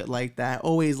and shit like that.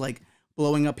 Always like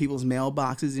blowing up people's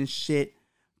mailboxes and shit.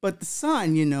 But the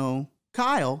son,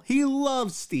 Kyle, he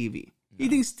loves Stevie. He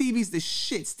thinks Stevie's the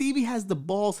shit. Stevie has the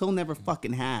balls he'll never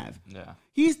fucking have. Yeah.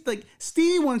 He's like,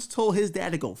 Stevie once told his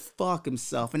dad to go fuck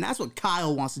himself. And that's what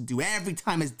Kyle wants to do every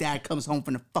time his dad comes home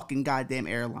from the fucking goddamn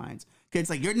airlines. Because it's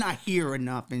like, you're not here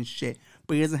enough and shit.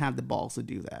 But he doesn't have the balls to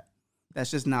do that. That's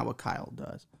just not what Kyle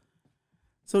does.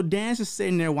 So Dan's just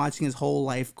sitting there watching his whole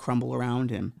life crumble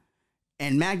around him.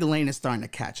 And Magdalena's starting to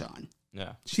catch on.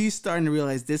 Yeah. She's starting to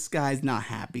realize this guy's not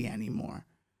happy anymore.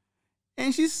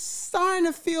 And she's starting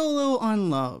to feel a little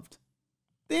unloved.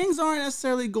 Things aren't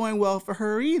necessarily going well for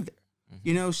her either.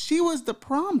 She was the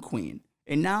prom queen.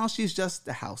 And now she's just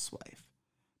the housewife.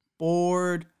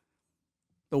 Bored.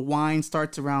 The wine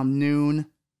starts around noon.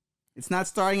 It's not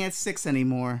starting at 6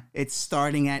 anymore. It's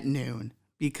starting at noon.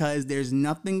 Because there's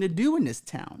nothing to do in this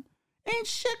town. Ain't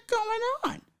shit going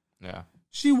on. Yeah.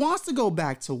 She wants to go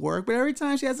back to work, but every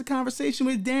time she has a conversation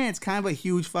with Dan, it's kind of a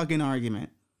huge fucking argument.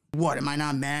 What, am I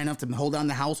not man enough to hold down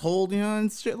the household,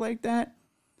 and shit like that?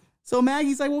 So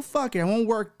Maggie's like, well, fuck it. I won't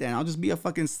work then. I'll just be a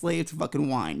fucking slave to fucking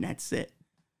wine. That's it.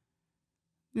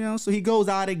 So he goes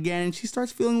out again, and she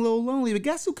starts feeling a little lonely. But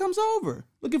guess who comes over?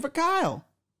 Looking for Kyle.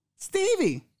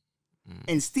 Stevie.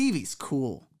 And Stevie's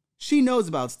cool. She knows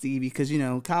about Stevie because,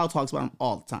 Kyle talks about him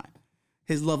all the time.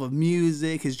 His love of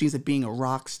music, his dreams of being a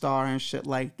rock star and shit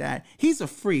like that. He's a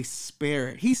free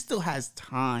spirit. He still has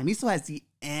time. He still has the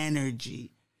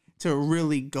energy to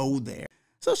really go there.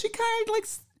 So she kind of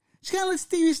lets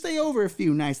Stevie stay over a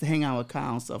few nights to hang out with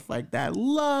Kyle and stuff like that.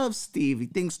 Loves Stevie.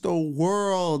 Thinks the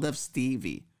world of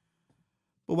Stevie.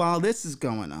 But while this is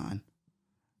going on,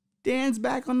 Dan's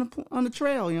back on the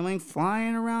trail,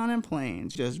 flying around in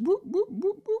planes, just whoop, whoop,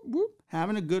 whoop, whoop, whoop,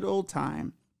 having a good old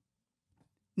time.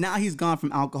 Now he's gone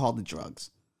from alcohol to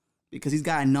drugs because he's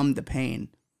got to numb the pain.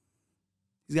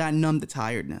 He's got to numb the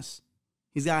tiredness.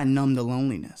 He's got to numb the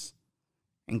loneliness.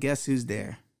 And guess who's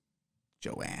there?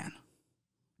 Joanne.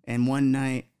 And one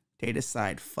night, they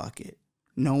decide, fuck it.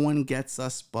 No one gets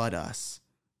us but us.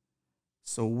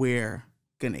 So we're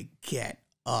going to get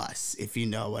us, if you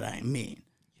know what I mean.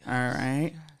 All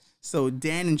right. So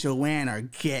Dan and Joanne are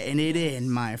getting it in,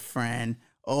 my friend.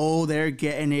 Oh, they're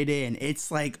getting it in.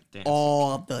 It's like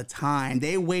all the time.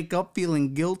 They wake up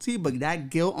feeling guilty, but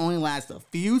that guilt only lasts a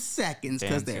few seconds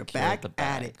because they're back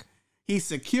at it. He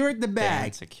secured the bag.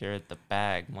 Dan secured the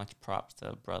bag. Much props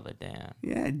to brother Dan.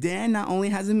 Yeah, Dan not only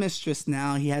has a mistress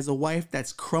now, he has a wife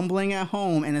that's crumbling at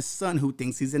home and a son who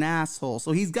thinks he's an asshole.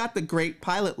 So he's got the great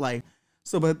pilot life.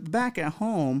 So, but back at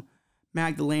home,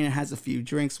 Magdalena has a few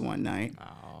drinks one night.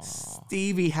 Oh.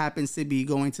 Stevie happens to be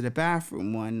going to the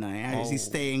bathroom one night as he's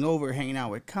staying over, hanging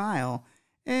out with Kyle.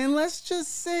 And let's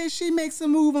just say she makes a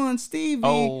move on Stevie.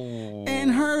 Oh.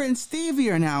 And her and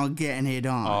Stevie are now getting it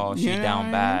on. Oh, she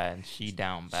down bad. She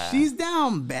down bad. She's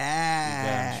down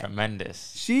bad. She's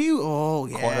tremendous. Oh,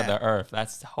 yeah. Quarter the earth.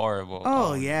 That's horrible.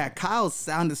 Oh, yeah. Kyle's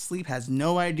sound asleep, has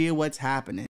no idea what's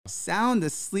happening. Sound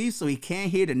asleep so he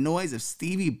can't hear the noise of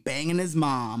Stevie banging his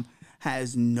mom.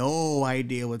 Has no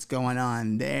idea what's going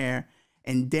on there.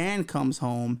 And Dan comes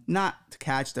home, not to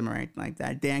catch them or anything like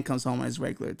that. Dan comes home at his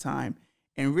regular time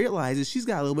and realizes she's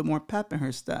got a little bit more pep in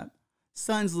her step.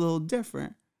 Son's a little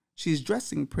different. She's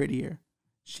dressing prettier.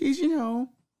 She's,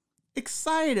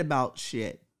 excited about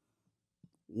shit.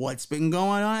 What's been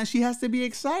going on she has to be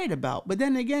excited about. But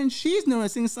then again, she's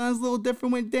noticing Son's a little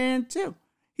different with Dan too.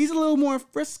 He's a little more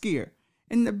friskier.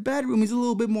 In the bedroom, he's a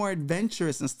little bit more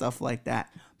adventurous and stuff like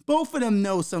that. Both of them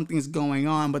know something's going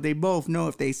on, but they both know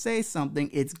if they say something,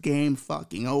 it's game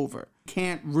fucking over.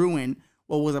 Can't ruin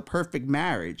what was a perfect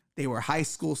marriage. They were high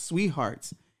school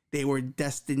sweethearts. They were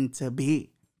destined to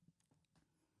be.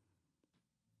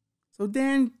 So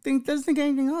Dan doesn't think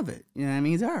anything of it. You know what I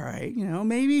mean? He's all right.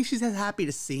 Maybe she's just happy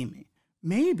to see me.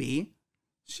 Maybe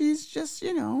she's just,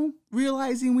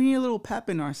 realizing we need a little pep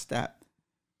in our step.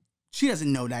 She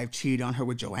doesn't know that I've cheated on her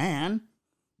with Joanne.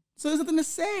 So there's nothing to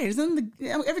say.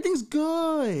 Everything's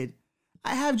good.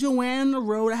 I have Joanne on the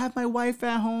road. I have my wife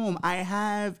at home. I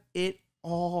have it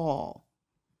all.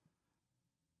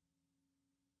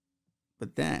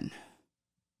 But then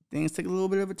things take a little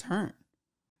bit of a turn.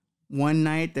 One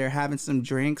night they're having some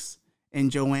drinks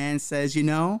and Joanne says,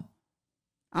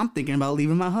 I'm thinking about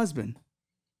leaving my husband.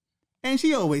 And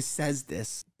she always says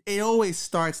this. It always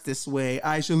starts this way.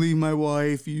 I should leave my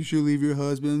wife. You should leave your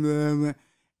husband. Blah, blah.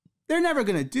 They're never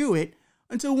going to do it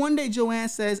until one day Joanne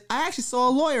says, I actually saw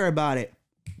a lawyer about it.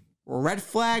 Red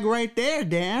flag right there,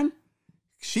 Dan.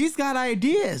 She's got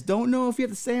ideas. Don't know if you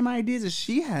have the same ideas as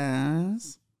she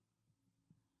has.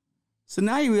 So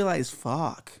now you realize,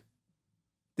 fuck,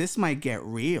 this might get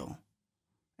real.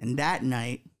 And that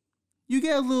night, you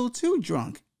get a little too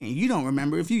drunk and you don't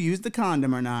remember if you used the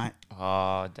condom or not.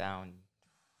 Oh, down.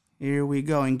 Here we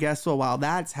go. And guess what? While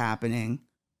that's happening,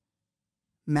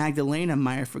 Magdalena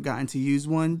might have forgotten to use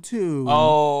one too.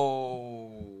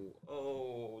 Oh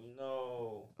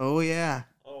no. Oh yeah.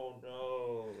 Oh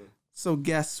no. So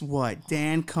guess what?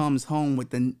 Dan comes home with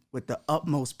the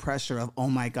utmost pressure of, oh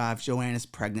my God, if Joanne is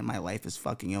pregnant, my life is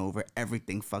fucking over.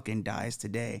 Everything fucking dies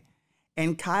today.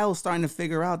 And Kyle's starting to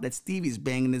figure out that Stevie's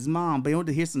banging his mom. But you want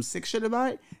to hear some sick shit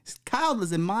about it? Kyle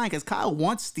doesn't mind because Kyle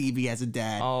wants Stevie as a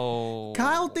dad. Oh.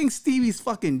 Kyle thinks Stevie's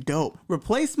fucking dope.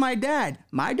 Replace my dad.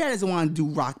 My dad doesn't want to do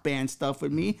rock band stuff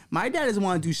with me. My dad doesn't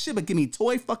want to do shit but give me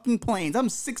toy fucking planes. I'm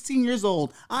 16 years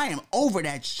old. I am over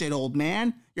that shit, old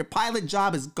man. Your pilot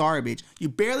job is garbage. You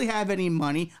barely have any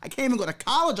money. I can't even go to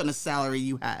college on the salary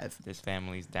you have. This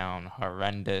family's down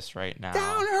horrendous right now.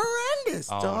 Down horrendous,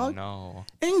 dog. Oh, no.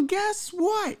 And guess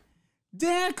what?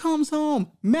 Dad comes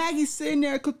home. Maggie's sitting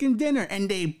there cooking dinner, and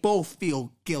they both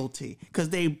feel guilty because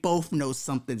they both know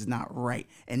something's not right.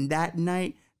 And that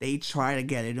night, they try to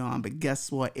get it on, but guess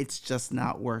what? It's just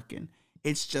not working.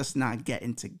 It's just not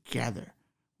getting together,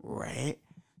 right?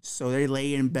 So they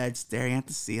lay in bed staring at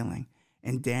the ceiling.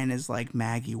 And Dan is like,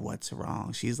 Maggie, what's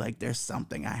wrong? She's like, there's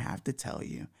something I have to tell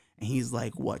you. And he's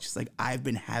like, what? She's like, I've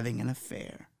been having an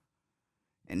affair.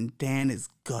 And Dan is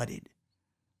gutted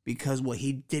because what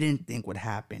he didn't think would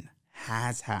happen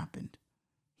has happened.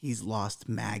 He's lost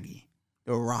Maggie,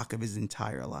 the rock of his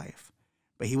entire life.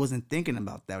 But he wasn't thinking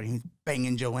about that when he was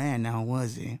banging Joanne now,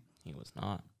 was he? He was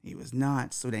not. He was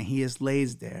not. So then he just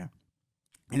lays there.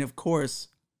 And of course,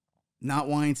 not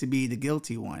wanting to be the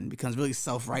guilty one, becomes really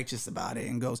self-righteous about it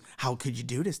and goes, how could you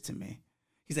do this to me?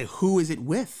 He's like, who is it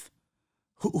with?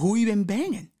 Who you been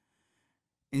banging?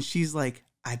 And she's like,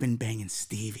 I've been banging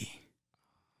Stevie.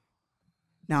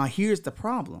 Now, here's the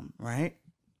problem, right?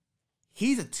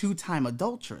 He's a 2-time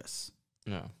adulteress.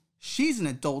 No. She's an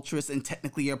adulteress and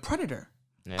technically a predator.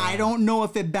 Yeah. I don't know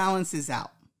if it balances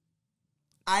out.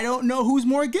 I don't know who's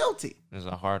more guilty. This is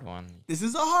a hard one. This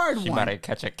is a hard one. She about to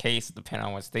catch a case depending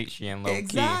on what state she in, low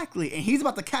Exactly. key. And he's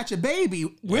about to catch a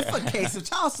baby with a case of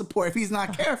child support if he's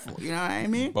not careful. You know what I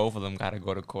mean? Both of them got to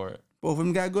go to court. Both of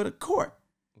them got to go to court.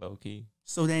 Low key.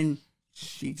 So then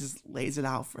she just lays it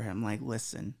out for him like,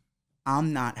 listen,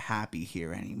 I'm not happy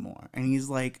here anymore. And he's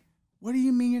like, What do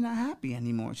you mean you're not happy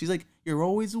anymore? She's like, you're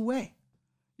always away.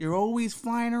 You're always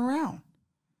flying around.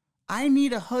 I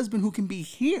need a husband who can be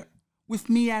here with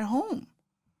me at home.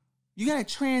 You got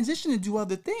to transition to do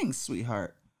other things,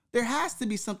 sweetheart. There has to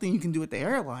be something you can do at the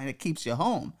airline that keeps you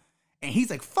home. And he's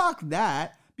like, fuck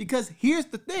that. Because here's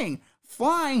the thing.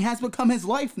 Flying has become his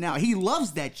life now. He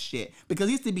loves that shit because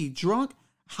he used to be drunk,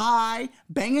 high,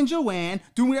 banging Joanne,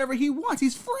 doing whatever he wants.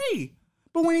 He's free.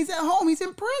 But when he's at home, he's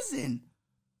in prison.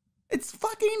 It's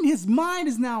fucking, his mind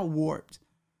is now warped.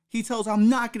 He tells her, I'm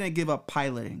not going to give up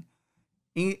piloting.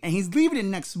 And he's leaving it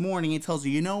next morning. He tells her,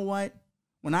 you know what?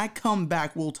 When I come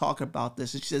back, we'll talk about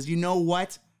this. And she says, you know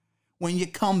what? When you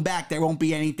come back, there won't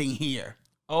be anything here.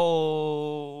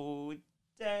 Oh,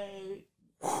 dang.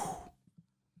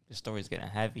 The story's getting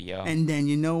heavy, yo. And then,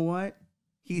 you know what?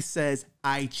 He says,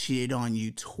 I cheated on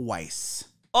you twice.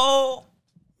 Oh.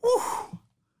 Whew.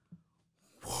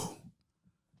 Whew.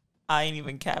 I ain't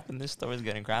even capping. This story's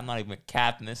getting crazy. I'm not even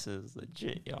capping. This is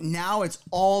legit, yo. Now it's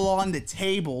all on the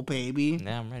table, baby.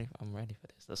 Yeah, I'm ready. I'm ready for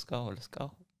this. Let's go. Let's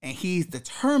go. And he's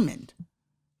determined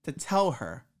to tell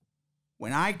her,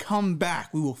 when I come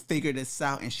back, we will figure this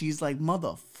out. And she's like,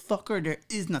 motherfucker, there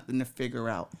is nothing to figure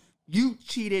out. You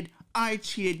cheated. I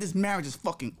cheated. This marriage is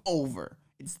fucking over.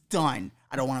 It's done.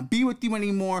 I don't want to be with you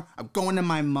anymore. I'm going to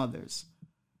my mother's.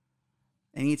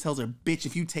 And he tells her, bitch,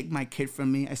 if you take my kid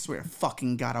from me, I swear to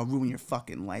fucking God, I'll ruin your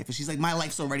fucking life. And she's like, my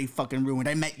life's already fucking ruined.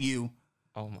 I met you.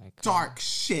 Oh my God. Dark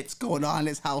shit's going on in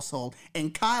this household.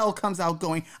 And Kyle comes out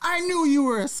going, I knew you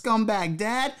were a scumbag,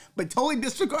 Dad, but totally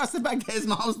disregards the fact that his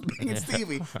mom's banging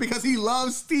Stevie because he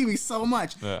loves Stevie so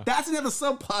much. Yeah. That's another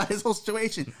subplot of his whole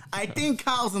situation. I think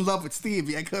Kyle's in love with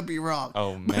Stevie. I could be wrong.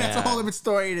 Oh, man. But that's a whole different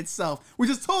story in itself, which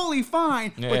is totally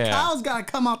fine. Yeah. But Kyle's got to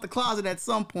come out the closet at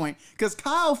some point because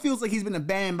Kyle feels like he's been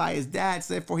abandoned by his dad,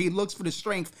 so therefore he looks for the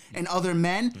strength in other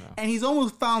men. Yeah. And he's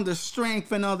almost found the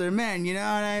strength in other men. You know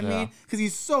what I mean? Because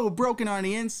he's so broken on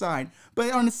the inside.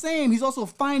 But on the same, he's also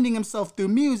finding himself through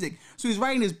music. So he's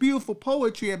writing this beautiful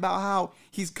poetry about how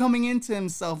he's coming into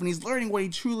himself and he's learning what he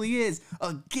truly is.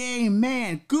 A gay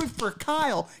man. Good for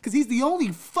Kyle, because he's the only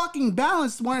fucking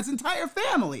balanced one in his entire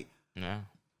family. Yeah.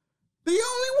 The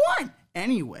only one.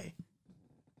 Anyway,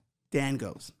 Dan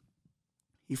goes.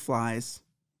 He flies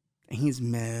and he's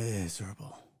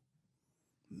miserable.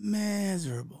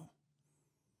 Miserable.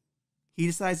 He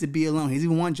decides to be alone. He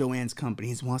doesn't even want Joanne's company.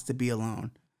 He just wants to be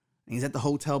alone. And he's at the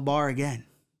hotel bar again,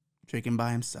 drinking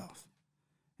by himself.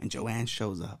 And Joanne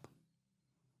shows up.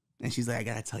 And she's like, I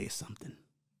gotta tell you something.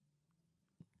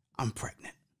 I'm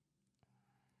pregnant.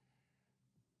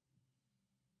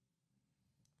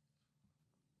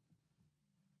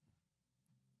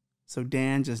 So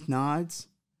Dan just nods,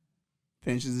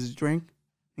 finishes his drink,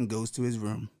 and goes to his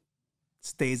room.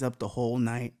 Stays up the whole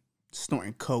night,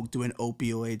 snorting coke, doing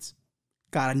opioids.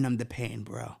 Gotta numb the pain,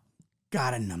 bro.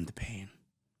 Gotta numb the pain.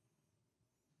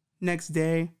 Next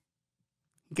day,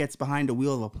 he gets behind the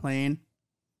wheel of a plane.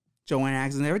 Joanne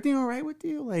asks him, everything all right with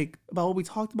you? Like, about what we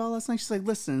talked about last night? She's like,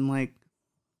 listen, like,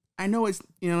 I know it's,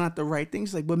 not the right thing.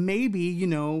 She's like, but maybe,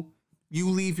 you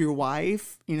leave your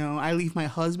wife, I leave my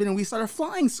husband, and we start a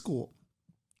flying school.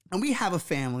 And we have a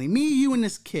family. Me, you, and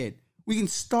this kid. We can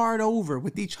start over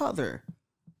with each other.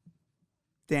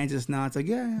 Dan just nods like,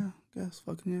 yeah, guess,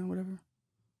 fucking, yeah, whatever.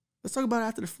 Let's talk about it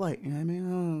after the flight. You know what I mean? I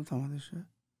don't want to talk about this shit.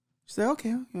 She said,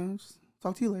 okay, just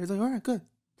talk to you later. He's like, all right, good.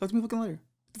 Talk to me fucking later.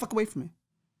 Get the fuck away from me.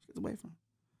 She gets away from him.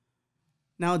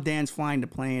 Now Dan's flying the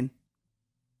plane.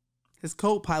 His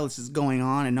co-pilot's is going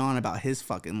on and on about his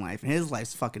fucking life. And his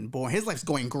life's fucking boring. His life's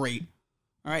going great.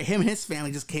 All right, him and his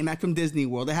family just came back from Disney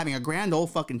World. They're having a grand old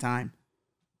fucking time.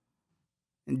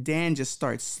 And Dan just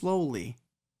starts slowly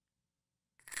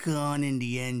gunning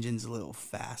the engines a little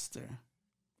faster.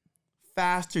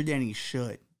 Faster than he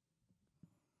should.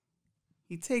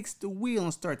 He takes the wheel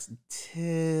and starts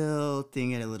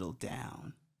tilting it a little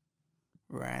down.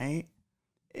 Right?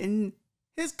 And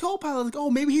his co-pilot's like, oh,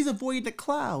 maybe he's avoiding the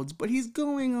clouds, but he's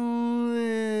going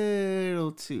a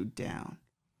little too down.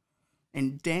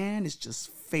 And Dan is just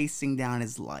facing down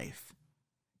his life.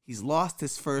 He's lost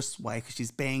his first wife because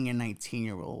she's banging a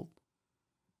 19-year-old.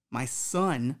 My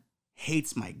son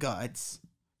hates my guts.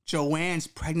 Joanne's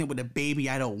pregnant with a baby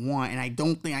I don't want, and I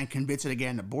don't think I can convince her to get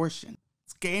an abortion.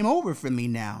 It's game over for me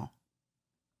now.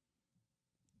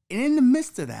 And in the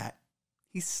midst of that,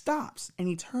 he stops and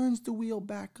he turns the wheel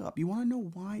back up. You want to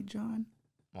know why, John?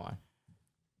 Why?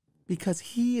 Because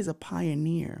he is a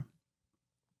pioneer.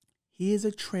 He is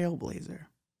a trailblazer.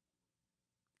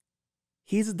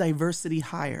 He's a diversity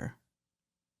hire.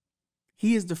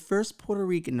 He is the first Puerto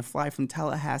Rican to fly from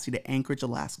Tallahassee to Anchorage,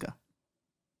 Alaska.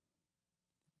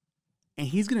 And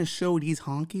he's going to show these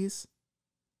honkies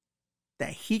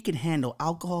that he can handle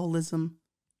alcoholism,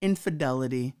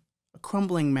 infidelity, a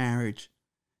crumbling marriage,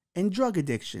 and drug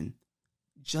addiction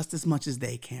just as much as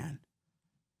they can.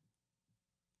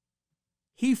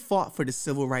 He fought for the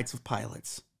civil rights of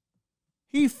pilots.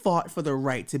 He fought for the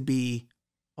right to be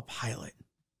a pilot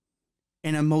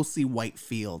in a mostly white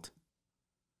field.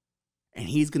 And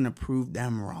he's going to prove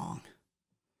them wrong,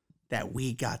 that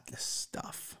we got this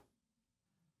stuff.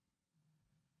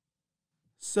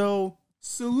 So,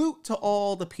 salute to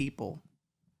all the people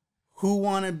who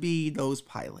want to be those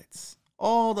pilots.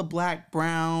 All the black,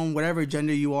 brown, whatever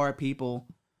gender you are people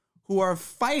who are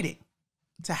fighting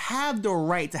to have the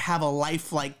right to have a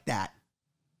life like that.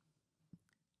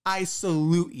 I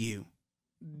salute you.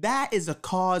 That is a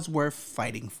cause worth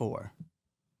fighting for.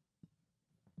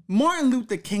 Martin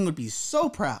Luther King would be so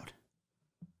proud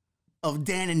of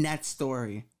Dan and Net's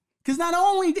story. Because not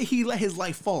only did he let his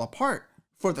life fall apart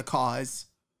for the cause,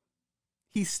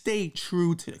 he stayed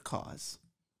true to the cause.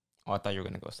 Oh, I thought you were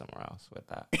going to go somewhere else with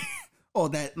that. Oh,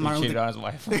 that Martin Luther King. His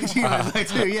wife. He cheated on his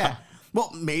wife too, yeah.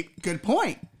 Well, good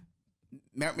point.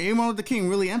 Maybe Martin Luther King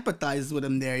really empathizes with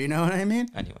him there, you know what I mean?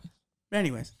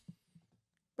 Anyways.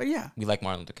 But yeah. We like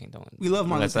Martin Luther King, don't we? We love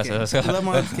Martin Luther King. We love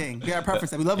Martin Luther King. Yeah, preference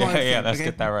that. We love Martin Luther King. Yeah, let's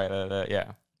get that right.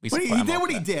 Yeah. But he did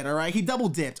what he did, all right? He double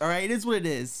dipped, all right? It is what it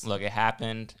is. Look, it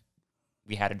happened.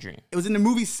 We had a dream. It was in the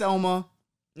movie Selma.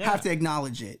 Yeah. Have to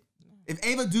acknowledge it. If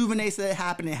Ava DuVernay said it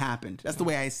happened. That's the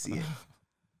way I see it.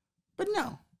 But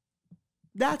no.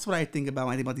 That's what I think about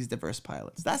when I think about these diverse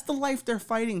pilots. That's the life they're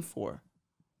fighting for.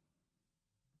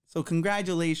 So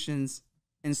congratulations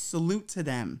and salute to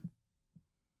them.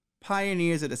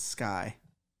 Pioneers of the sky.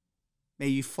 May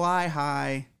you fly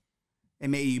high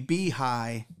and may you be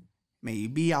high. May you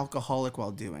be alcoholic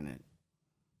while doing it.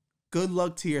 Good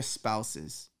luck to your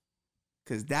spouses,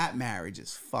 because that marriage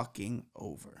is fucking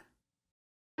over.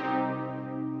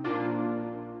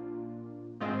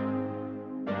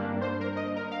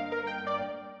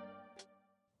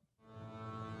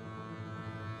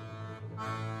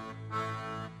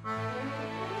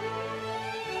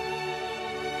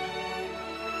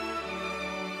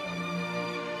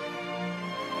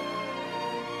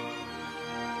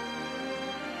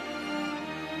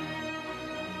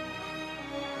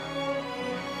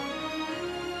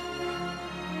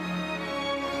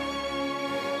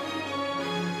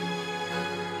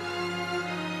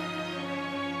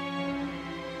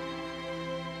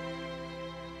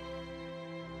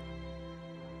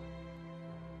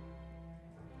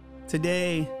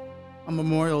 Today, on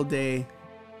Memorial Day,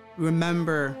 we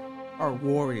remember our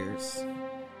warriors,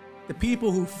 the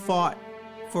people who fought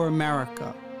for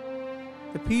America,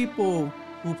 the people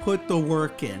who put the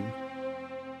work in,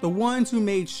 the ones who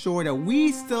made sure that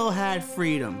we still had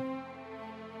freedom,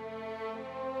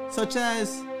 such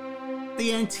as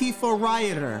the Antifa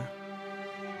rioter,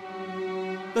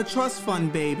 the trust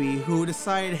fund baby who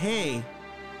decided, hey,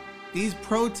 these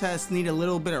protests need a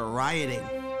little bit of rioting.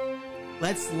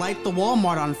 Let's light the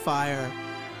Walmart on fire.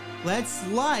 Let's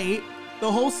light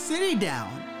the whole city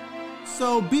down.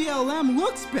 So BLM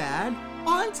looks bad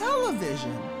on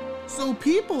television. So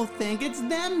people think it's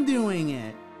them doing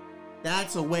it.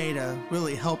 That's a way to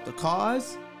really help the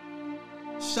cause.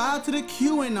 Shout out to the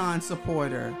QAnon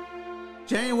supporter.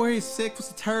 January 6th was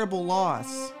a terrible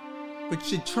loss.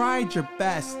 But you tried your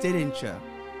best, didn't you?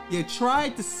 You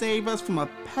tried to save us from a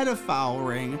pedophile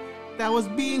ring that was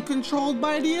being controlled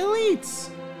by the elites.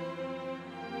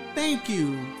 Thank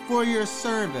you for your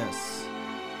service.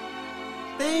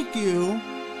 Thank you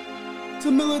to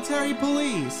military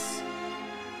police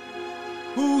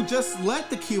who just let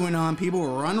the QAnon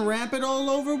people run rampant all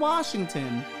over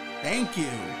Washington. Thank you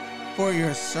for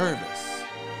your service.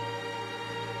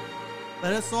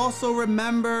 Let us also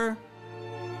remember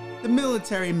the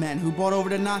military men who brought over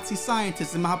the Nazi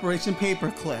scientists in Operation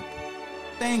Paperclip.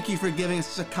 Thank you for giving us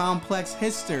such a complex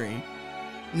history.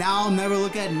 Now I'll never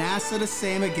look at NASA the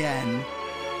same again.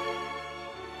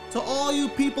 To all you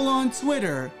people on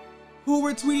Twitter who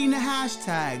were tweeting the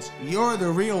hashtags, you're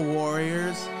the real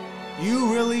warriors.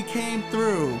 You really came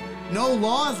through. No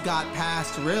laws got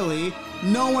passed, really.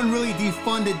 No one really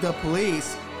defunded the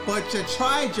police, but you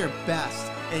tried your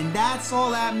best, and that's all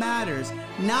that matters.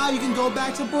 Now you can go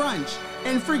back to brunch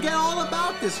and forget all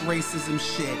about this racism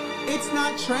shit. It's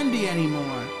not trendy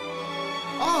anymore.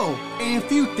 Oh, and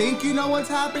if you think you know what's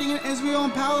happening in Israel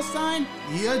and Palestine,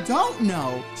 you don't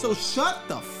know. So shut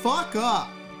the fuck up.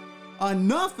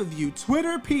 Enough of you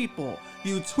Twitter people,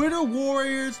 you Twitter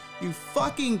warriors, you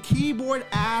fucking keyboard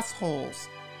assholes.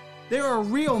 There are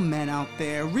real men out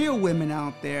there, real women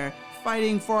out there,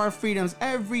 fighting for our freedoms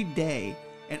every day.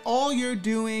 And all you're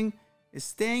doing is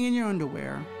staying in your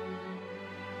underwear.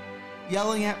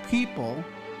 yelling at people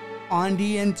on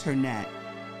the internet.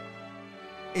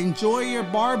 Enjoy your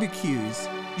barbecues,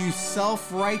 you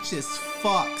self-righteous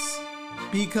fucks.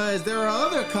 Because there are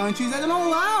other countries that don't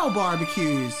allow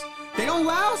barbecues. They don't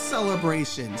allow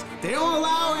celebrations. They don't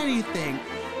allow anything.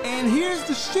 And here's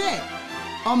the shit.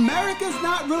 America's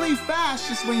not really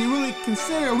fascist when you really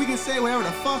consider we can say whatever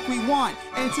the fuck we want.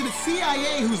 And to the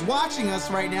CIA who's watching us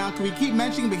right now, because we keep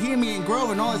mentioning Bohemian Grove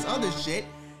and all this other shit,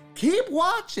 keep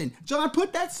watching. John,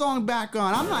 put that song back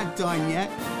on. I'm not done yet.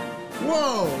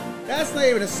 Whoa, that's not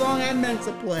even a song I meant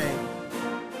to play.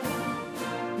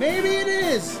 Maybe it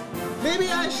is. Maybe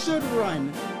I should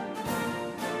run.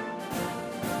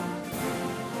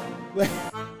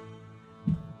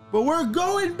 But we're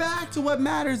going back to what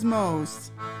matters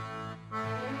most.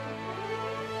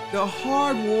 The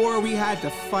hard war we had to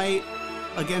fight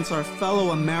against our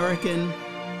fellow American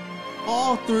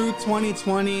all through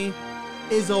 2020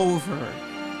 is over.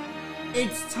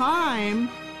 It's time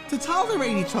to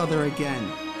tolerate each other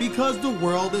again because the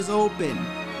world is open.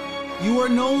 You are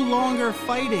no longer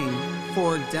fighting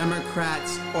for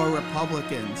Democrats or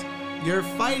Republicans. You're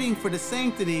fighting for the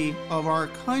sanctity of our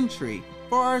country,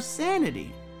 for our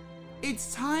sanity.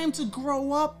 It's time to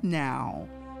grow up now.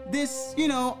 This,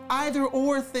 either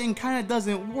or thing kind of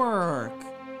doesn't work.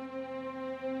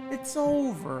 It's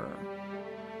over.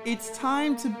 It's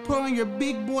time to put on your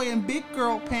big boy and big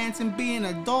girl pants and be an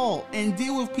adult and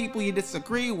deal with people you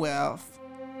disagree with.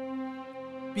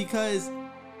 Because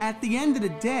at the end of the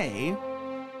day,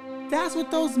 that's what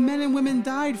those men and women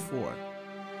died for.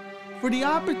 For the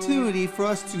opportunity for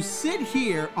us to sit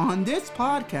here on this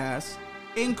podcast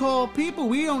and call people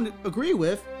we don't agree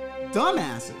with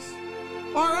dumbasses,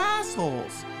 or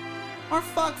assholes, or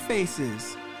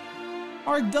fuckfaces,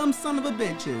 or dumb son of a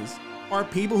bitches, or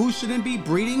people who shouldn't be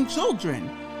breeding children,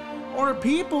 or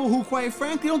people who, quite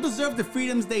frankly, don't deserve the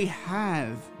freedoms they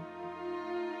have.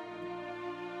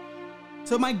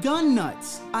 To my gun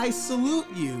nuts, I salute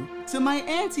you. To my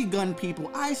anti-gun people,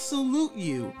 I salute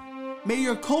you. May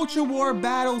your culture war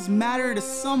battles matter to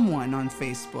someone on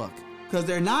Facebook, because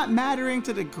they're not mattering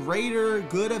to the greater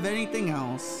good of anything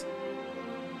else.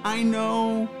 I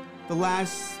know the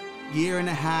last year and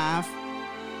a half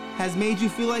has made you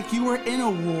feel like you were in a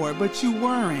war, but you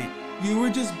weren't. You were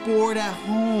just bored at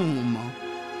home.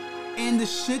 And the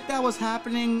shit that was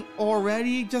happening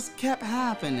already just kept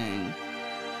happening.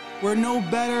 We're no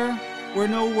better, we're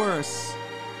no worse.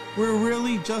 We're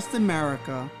really just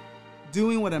America,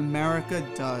 doing what America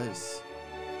does.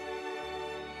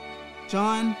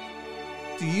 John,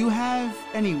 do you have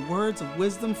any words of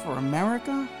wisdom for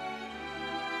America?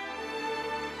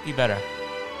 Be better.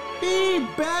 Be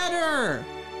better!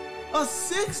 A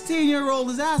 16-year-old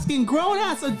is asking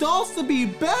grown-ass adults to be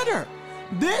better.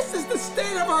 This is the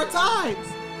state of our times.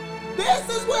 This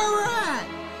is where we're at.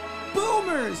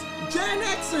 Boomers, Gen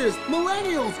Xers,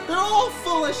 millennials, they're all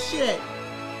full of shit.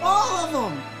 All of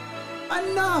them.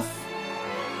 Enough.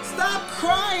 Stop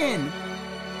crying.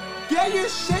 Get your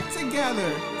shit together.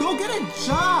 Go get a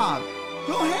job.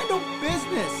 Go handle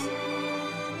business.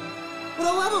 For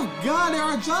the love of God, there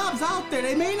are jobs out there.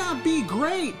 They may not be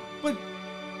great, but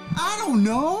I don't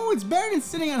know. It's better than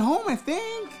sitting at home, I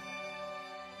think.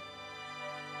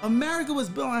 America was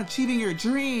built on achieving your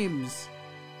dreams.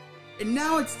 And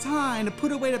now it's time to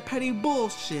put away the petty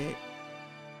bullshit.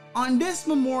 On this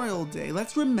Memorial Day,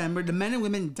 let's remember the men and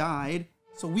women died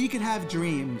so we could have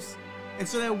dreams. And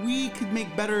so that we could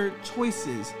make better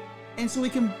choices. And so we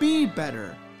can be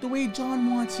better the way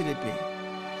John wants you to be.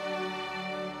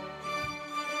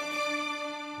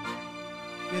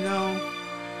 You know,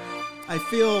 I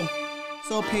feel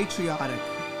so patriotic.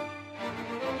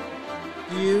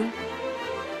 Do you?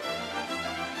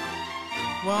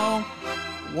 Well,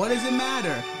 what does it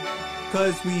matter?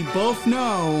 Because we both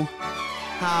know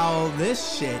how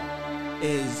this shit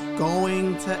is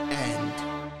going to end.